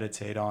 just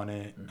meditate on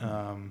it.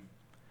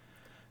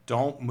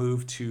 Don't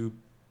move too...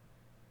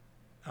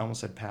 I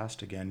almost said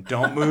past again.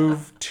 Don't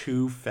move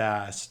too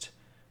fast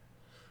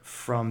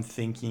from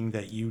thinking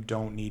that you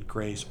don't need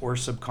grace or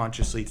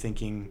subconsciously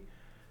thinking,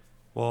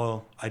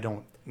 well, I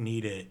don't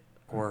need it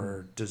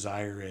or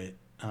desire it.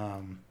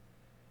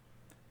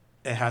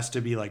 It has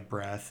to be like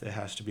breath. It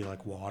has to be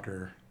like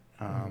water.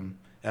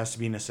 It has to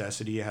be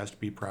necessity. It has to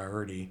be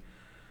priority.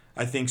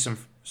 I think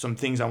some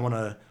things I want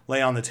to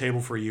lay on the table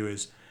for you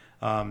is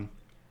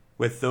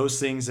with those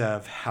things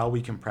of how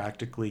we can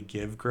practically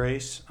give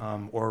grace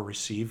or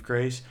receive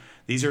grace.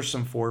 These are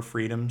some 4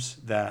 freedoms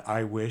that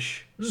I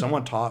wish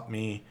someone taught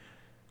me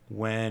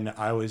when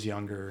I was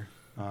younger.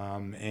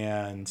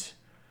 And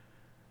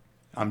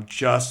I'm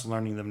just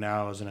learning them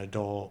now as an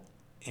adult.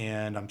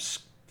 And I'm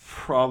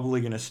probably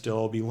going to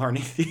still be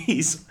learning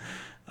these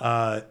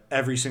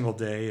every single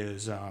day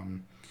is,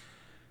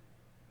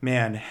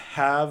 man,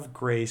 have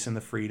grace and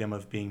the freedom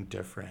of being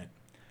different.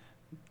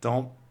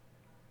 Don't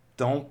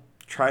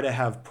try to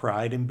have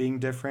pride in being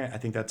different. I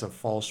think that's a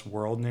false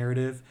world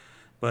narrative.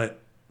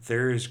 But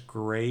there is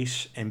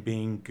grace in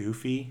being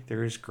goofy.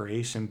 There is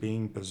grace in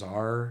being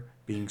bizarre,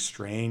 being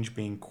strange,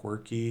 being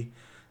quirky,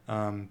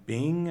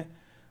 being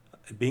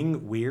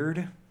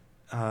weird.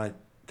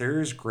 There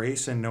is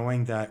grace in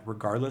knowing that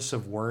regardless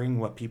of worrying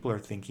what people are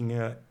thinking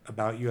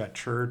about you at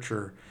church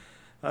or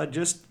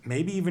just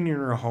maybe even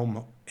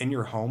in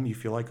your home you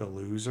feel like a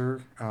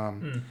loser.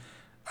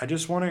 I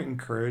just want to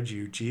encourage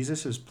you.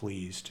 Jesus is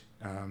pleased.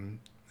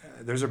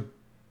 There's a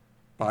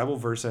Bible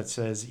verse that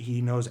says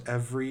he knows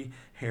every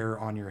hair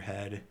on your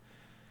head.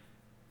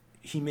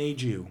 He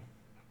made you.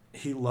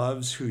 He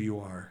loves who you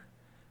are.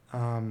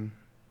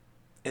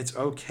 It's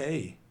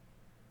okay.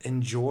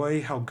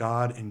 Enjoy how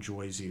God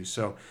enjoys you.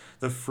 So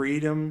the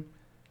freedom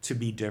to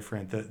be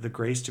different, the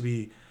grace to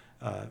be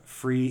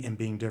free in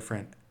being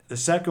different. The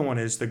second one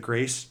is the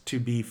grace to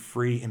be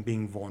free in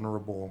being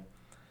vulnerable.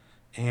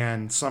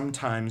 And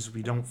sometimes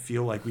we don't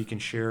feel like we can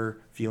share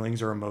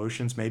feelings or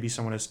emotions. Maybe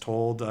someone has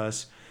told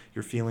us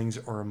your feelings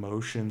or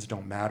emotions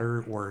don't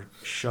matter or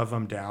shove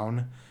them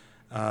down.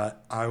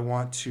 I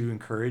want to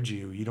encourage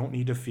you. You don't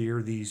need to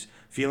fear these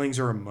feelings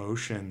or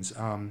emotions.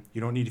 You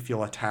don't need to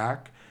feel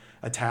attacked.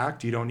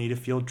 You don't need to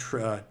feel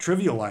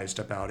trivialized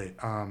about it.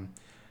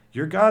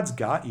 Your God's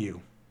got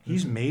you.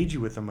 He's made you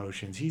with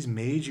emotions. He's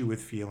made you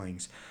with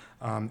feelings.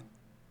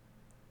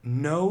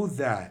 Know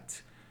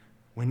that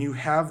when you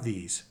have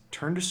these,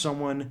 turn to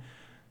someone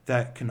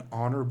that can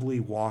honorably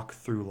walk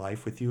through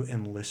life with you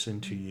and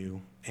listen to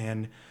you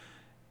and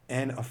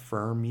and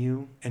affirm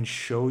you and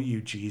show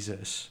you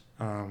Jesus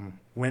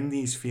when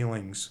these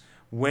feelings,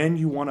 when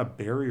you want to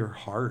bare your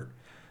heart.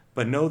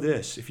 But know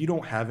this, if you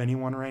don't have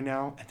anyone right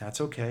now, and that's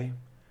okay,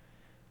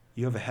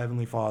 you have a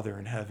Heavenly Father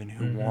in heaven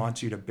who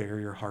wants you to bare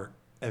your heart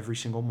every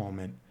single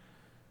moment,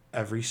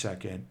 every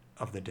second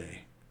of the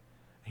day.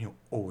 And He'll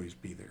always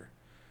be there.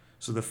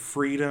 So the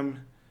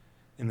freedom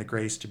and the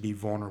grace to be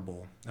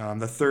vulnerable.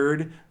 The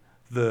third,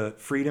 the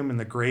freedom and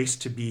the grace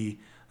to be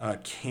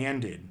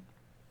candid.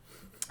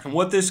 And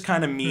what this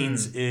kind of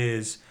means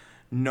is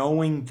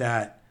knowing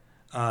that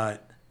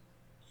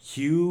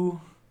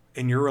you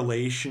in your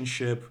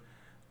relationship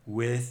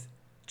with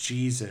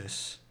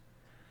Jesus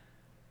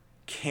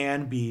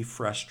can be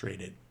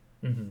frustrated.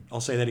 I'll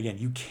say that again.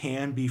 You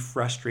can be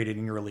frustrated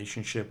in your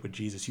relationship with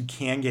Jesus. You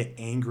can get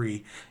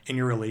angry in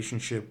your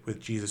relationship with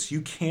Jesus.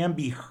 You can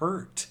be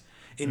hurt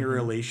in your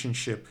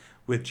relationship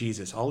with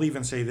Jesus. I'll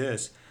even say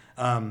this.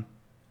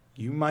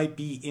 You might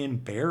be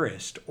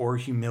embarrassed or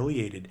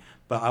humiliated,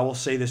 but I will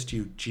say this to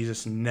you.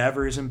 Jesus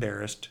never is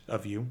embarrassed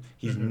of you.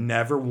 He's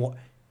never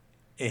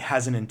it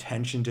has an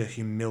intention to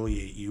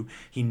humiliate you.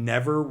 He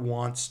never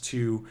wants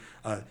to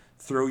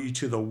throw you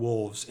to the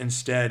wolves.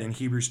 Instead, in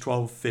Hebrews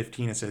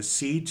 12:15, it says,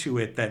 "See to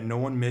it that no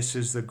one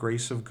misses the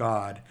grace of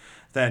God,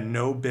 that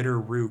no bitter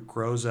root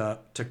grows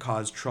up to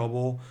cause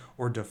trouble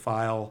or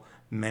defile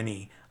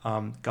many."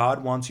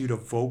 God wants you to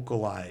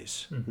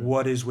vocalize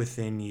what is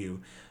within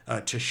you,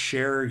 to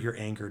share your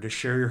anger, to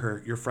share your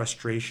hurt, your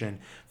frustration,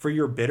 for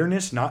your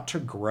bitterness not to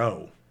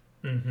grow.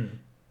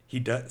 He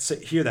does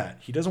hear that.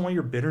 He doesn't want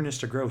your bitterness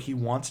to grow. He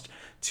wants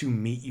to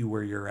meet you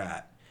where you're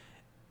at.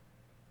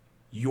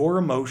 Your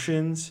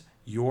emotions,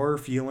 your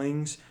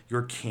feelings,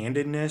 your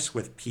candidness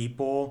with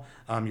people,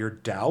 your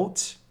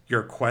doubts,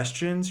 your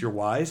questions, your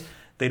whys,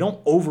 they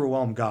don't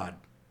overwhelm God.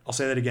 I'll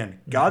say that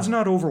again. God's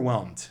not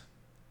overwhelmed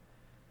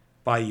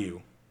by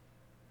you.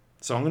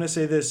 So I'm going to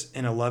say this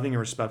in a loving and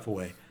respectful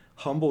way.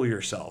 Humble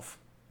yourself.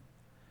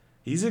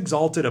 He's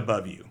exalted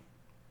above you.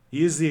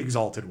 He is the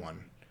exalted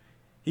one.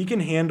 He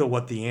can handle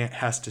what the ant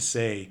has to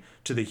say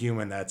to the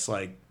human that's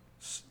like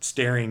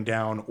staring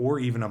down or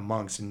even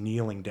amongst and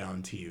kneeling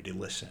down to you to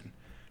listen.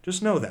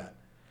 Just know that.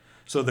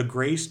 So the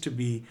grace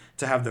to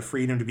have the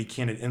freedom to be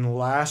candid. And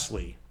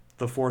lastly,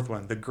 the fourth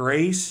one, the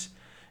grace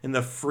and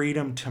the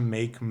freedom to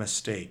make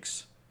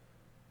mistakes.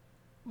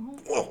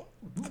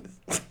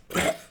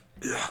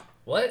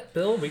 What,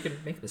 Bill? We can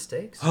make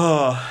mistakes?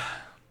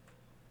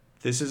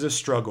 This is a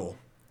struggle.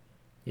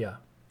 Yeah.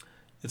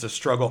 It's a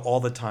struggle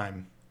all the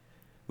time.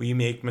 We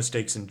make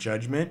mistakes in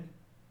judgment.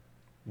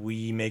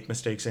 We make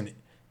mistakes in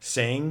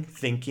saying,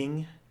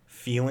 thinking,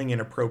 feeling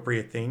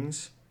inappropriate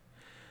things.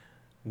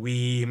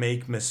 We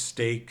make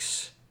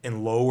mistakes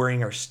in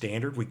lowering our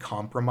standard. We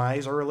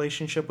compromise our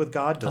relationship with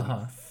God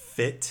to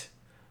fit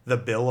the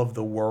bill of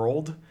the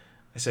world.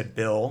 I said,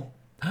 Bill,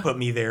 put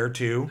me there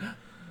too.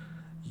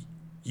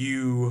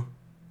 You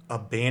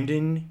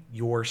abandon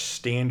your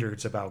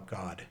standards about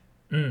God.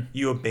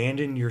 You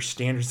abandon your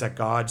standards that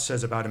God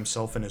says about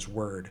himself in his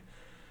word.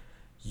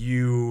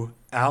 You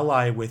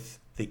ally with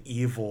the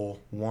evil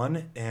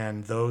one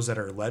and those that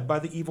are led by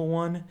the evil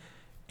one,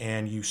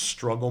 and you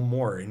struggle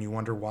more and you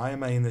wonder, why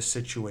am I in this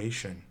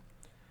situation?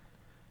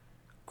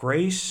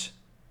 Grace,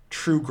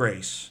 true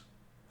grace,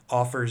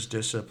 offers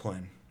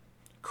discipline,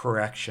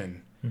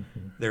 correction.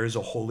 There is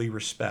a holy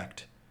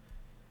respect.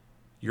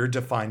 You're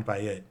defined by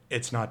it.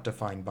 It's not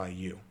defined by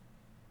you.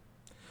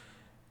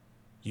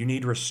 You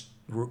need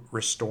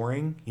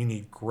restoring. You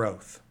need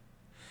growth.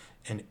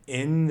 And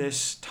in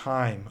this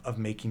time of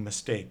making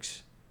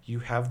mistakes, you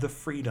have the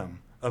freedom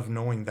of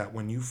knowing that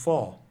when you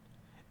fall,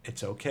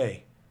 it's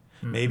okay.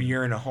 Maybe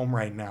you're in a home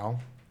right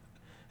now,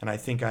 and I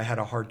think I had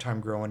a hard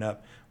time growing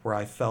up where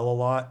I fell a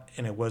lot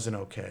and it wasn't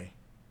okay.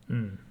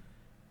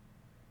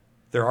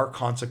 There are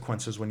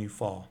consequences when you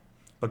fall,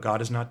 but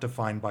God is not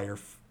defined by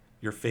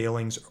your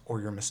failings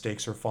or your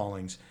mistakes or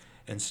fallings.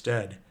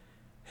 Instead,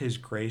 his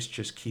grace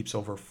just keeps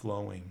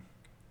overflowing.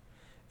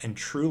 And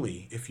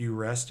truly, if you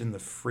rest in the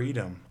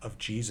freedom of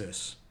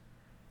Jesus,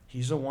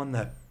 he's the one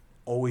that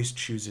always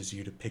chooses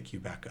you to pick you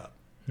back up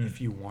if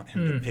you want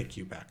him to pick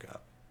you back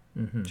up.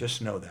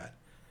 Just know that.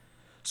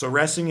 So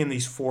resting in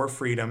these four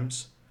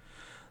freedoms,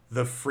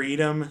 the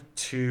freedom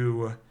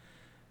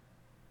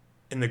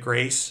in the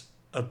grace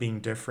of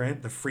being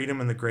different, the freedom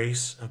and the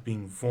grace of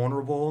being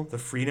vulnerable, the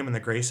freedom and the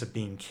grace of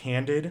being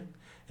candid,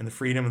 and the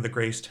freedom and the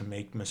grace to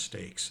make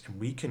mistakes. And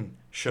we can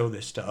show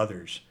this to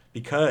others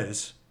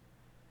because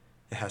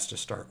it has to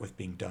start with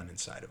being done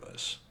inside of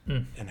us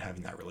and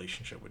having that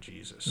relationship with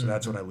Jesus. So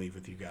that's what I leave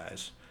with you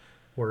guys.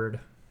 Word.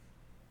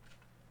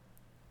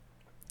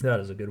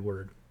 That is a good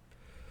word.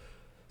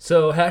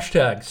 So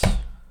hashtags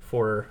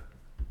for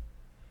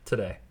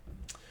today.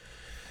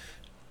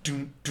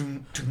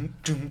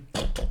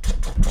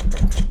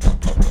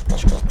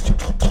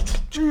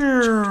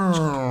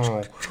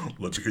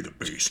 Let's hear the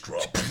bass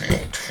drop.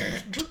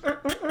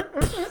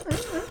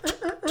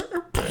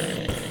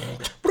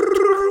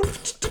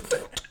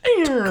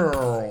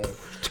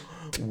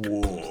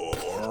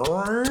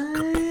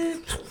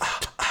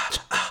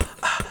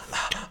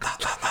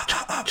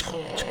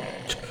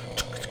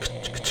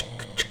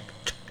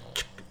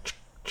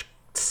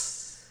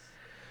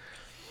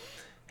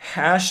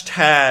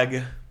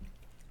 Hashtag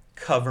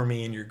cover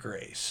me in your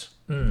grace.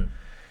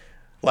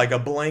 Like a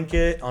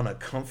blanket on a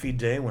comfy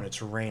day when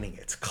it's raining.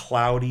 It's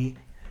cloudy.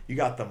 You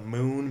got the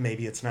moon.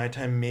 Maybe it's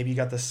nighttime. Maybe you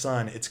got the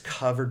sun. It's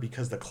covered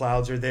because the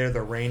clouds are there.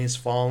 The rain is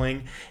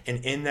falling.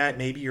 And in that,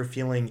 maybe you're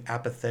feeling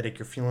apathetic.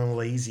 You're feeling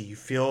lazy. You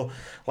feel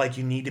like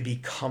you need to be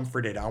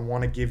comforted. I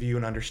want to give you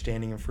an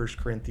understanding in 1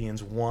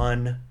 Corinthians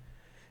 1.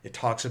 It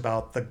talks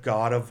about the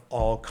God of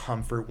all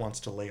comfort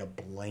wants to lay a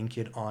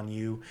blanket on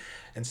you.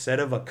 Instead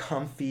of a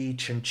comfy,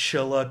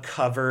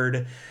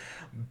 chinchilla-covered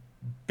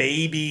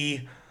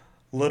baby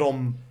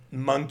little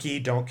monkey,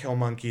 don't kill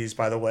monkeys,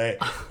 by the way,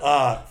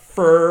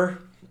 fur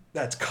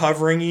that's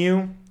covering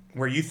you,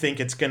 where you think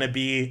it's going to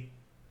be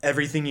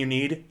everything you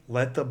need,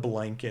 let the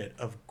blanket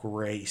of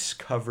grace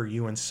cover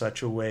you in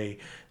such a way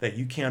that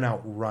you can't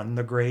outrun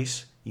the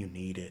grace. You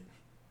need it.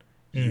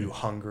 You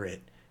hunger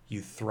it.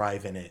 You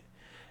thrive in it.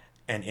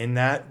 And in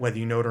that, whether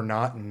you know it or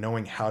not, and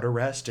knowing how to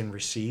rest and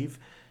receive,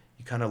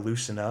 you kind of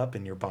loosen up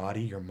in your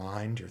body, your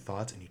mind, your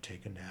thoughts, and you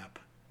take a nap,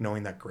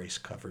 knowing that grace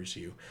covers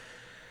you.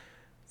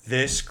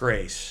 This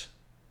grace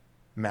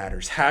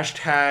matters.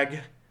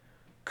 Hashtag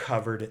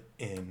covered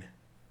in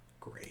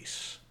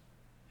grace.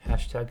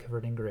 Hashtag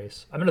covered in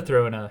grace. I'm going to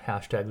throw in a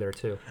hashtag there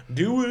too.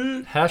 Do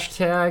it.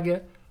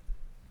 Hashtag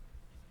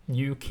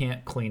you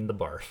can't clean the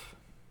barf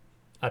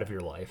out of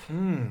your life.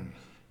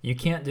 You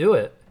can't do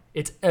it.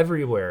 It's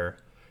everywhere.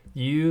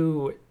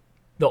 The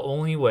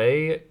only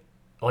way,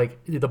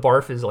 like, the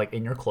barf is like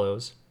in your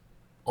clothes,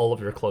 all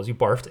of your clothes. You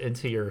barfed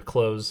into your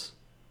clothes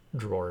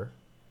drawer,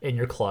 in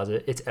your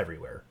closet. It's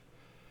everywhere.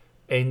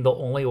 And the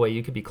only way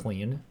you could be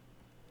clean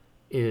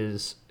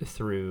is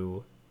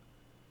through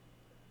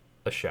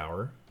a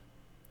shower,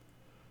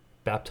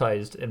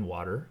 baptized in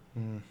water.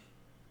 You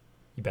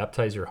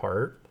baptize your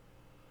heart.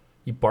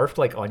 You barfed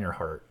like on your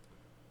heart,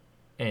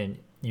 and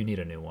you need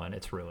a new one.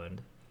 It's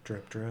ruined.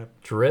 Drip,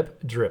 drip.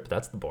 Drip, drip.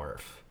 That's the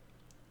barf.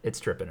 It's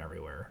dripping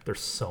everywhere. There's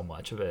so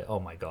much of it. Oh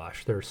my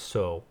gosh. There's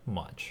so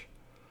much.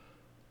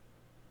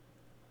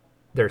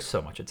 There's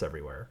so much. It's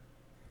everywhere.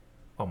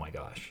 Oh my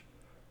gosh.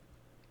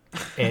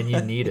 And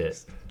you need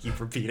it. Keep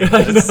repeating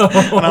this.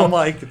 And I'm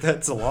like,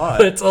 that's a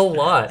lot. It's a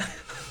lot.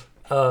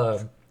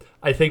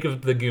 I think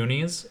of the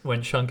Goonies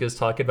when Chunk is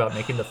talking about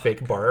making the fake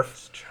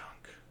barf.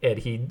 And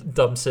he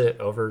dumps it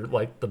over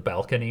like the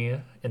balcony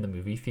in the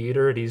movie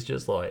theater. And he's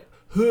just like,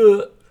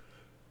 huh,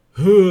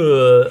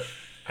 huh.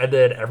 And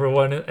then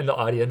everyone in the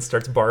audience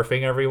starts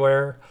barfing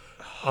everywhere.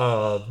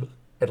 And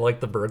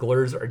like the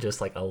burglars are just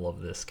like, I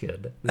love this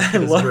kid. This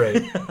kid is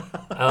great.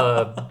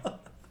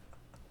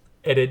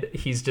 And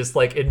he's just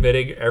like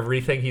admitting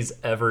everything he's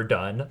ever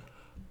done.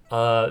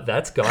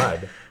 That's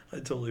God. I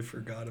totally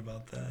forgot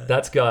about that.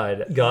 That's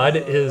God. God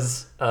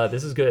is,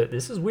 this is good.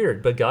 This is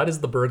weird, but God is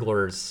the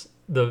burglars,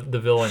 the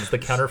villains, the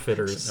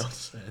counterfeiters. No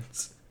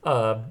sense.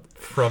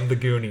 From the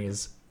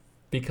Goonies,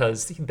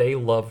 because they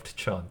loved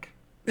Chunk.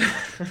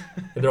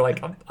 And they're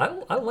like,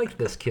 I like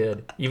this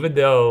kid, even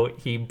though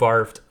he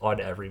barfed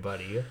on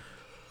everybody.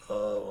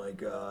 Oh my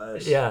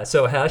gosh. Yeah,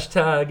 so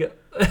hashtag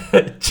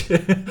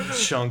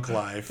Chunk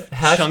life.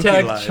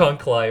 Hashtag life.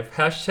 Chunk life.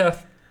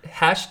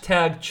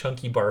 Hashtag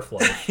Chunky barf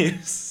life.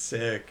 He's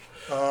sick.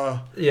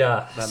 Oh,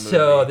 yeah.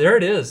 So there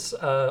it is.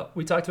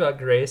 We talked about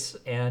grace,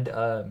 and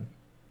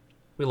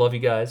we love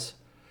you guys.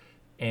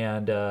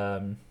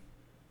 And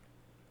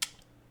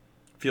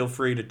feel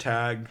free to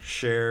tag,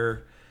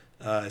 share,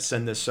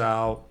 send this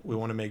out. We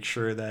want to make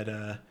sure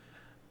that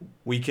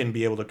we can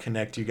be able to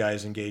connect you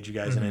guys, engage you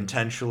guys, and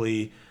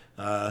intentionally,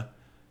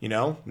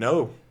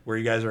 know where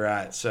you guys are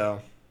at.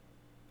 So,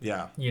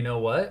 yeah. You know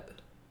what?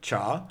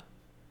 Cha?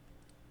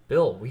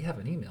 Bill, we have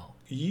an email.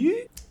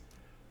 Yeah.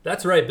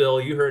 That's right, Bill.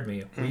 You heard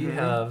me. We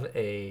have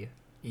a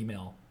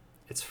email.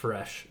 It's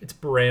fresh. It's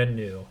brand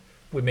new.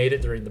 We made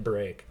it during the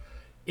break.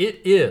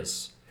 It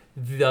is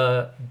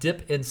the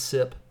Dip and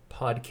Sip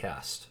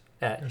podcast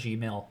at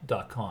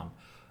gmail.com.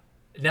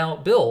 Now,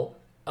 Bill,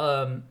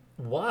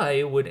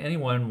 why would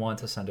anyone want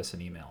to send us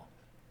an email?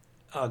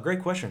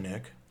 Great question,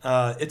 Nick.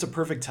 It's a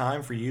perfect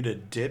time for you to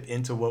dip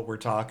into what we're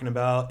talking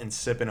about and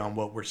sipping on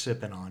what we're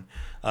sipping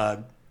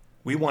on.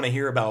 We want to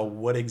hear about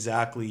what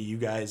exactly you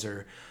guys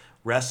are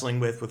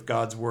wrestling with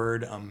God's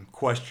word,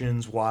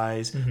 questions,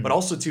 whys, but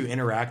also to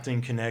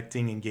interacting,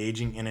 connecting,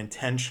 engaging, and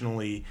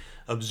intentionally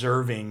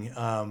observing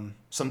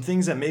some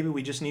things that maybe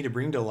we just need to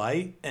bring to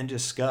light and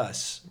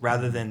discuss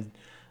rather than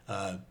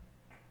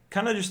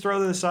kind of just throw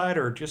to the side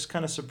or just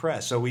kind of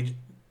suppress. So we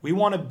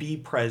want to be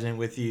present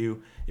with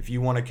you. If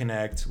you want to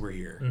connect, we're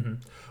here.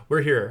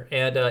 We're here.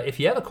 And if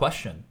you have a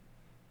question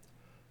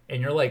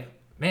and you're like,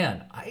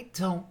 man, I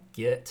don't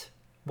get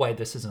why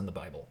this is in the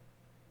Bible.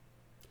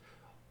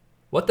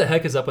 What the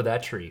heck is up with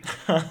that tree?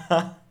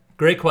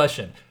 Great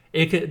question.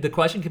 The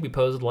question can be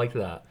posed like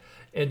that.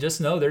 And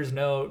just know there's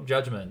no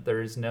judgment.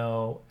 There's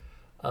no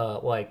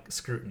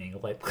scrutiny.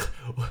 Like,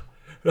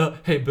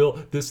 hey,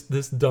 Bill, this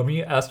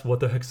dummy asked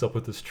what the heck's up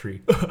with this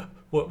tree.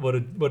 What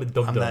a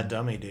dum-dum. I'm that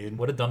dummy, dude.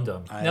 What a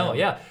dum-dum.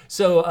 Yeah.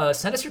 So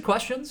send us your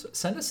questions.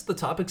 Send us the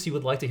topics you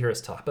would like to hear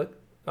us talk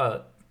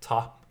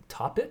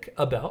Talk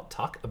about.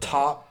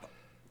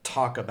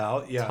 Talk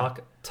about. Yeah.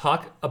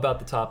 Talk about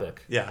the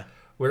topic. Yeah.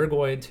 We're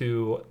going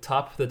to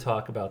top the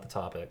talk about the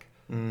topic.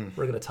 We're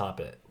going to top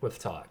it with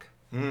talk.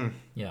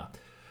 Yeah.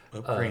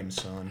 Whipped cream,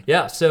 son.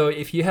 Yeah. So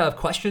if you have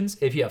questions,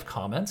 if you have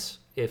comments,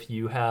 if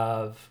you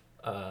have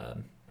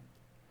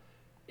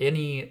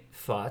any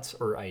thoughts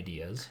or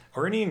ideas,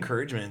 or any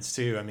encouragements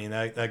too. I mean,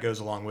 that goes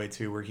a long way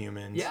too. We're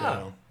human,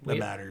 so that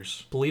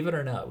matters. Believe it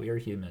or not, we are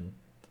human.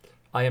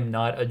 I am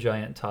not a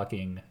giant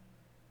talking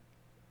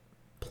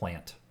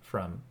plant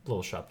from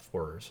Little Shop of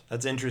Horrors.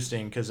 That's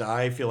interesting because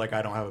I feel like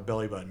I don't have a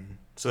belly button.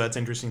 So that's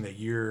interesting that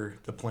you're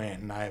the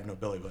plant and I have no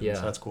belly button. Yeah.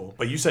 So that's cool.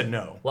 But you said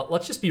no.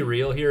 Let's just be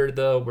real here,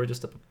 though. We're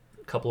just a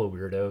couple of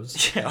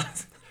weirdos. Yeah.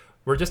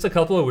 We're just a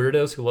couple of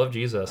weirdos who love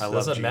Jesus. I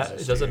love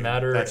Jesus. It doesn't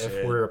matter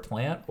if we're a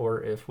plant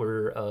or if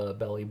we're a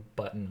belly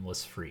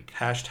buttonless freak.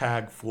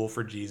 Hashtag fool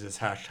for Jesus.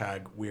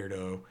 Hashtag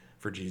weirdo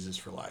for Jesus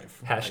for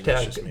life.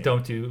 Hashtag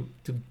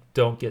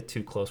don't get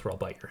too close or I'll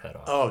bite your head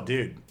off. Oh,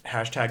 dude.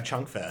 Hashtag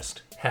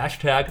chunkfest.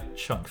 Hashtag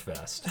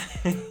chunkfest.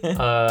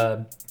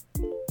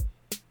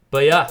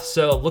 But yeah,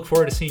 so look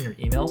forward to seeing your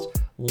emails.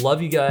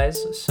 Love you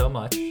guys so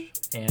much.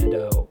 And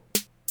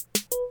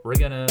we're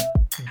going to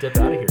dip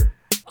out of here.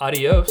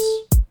 Adios.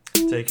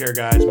 Take care,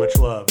 guys. Much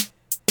love.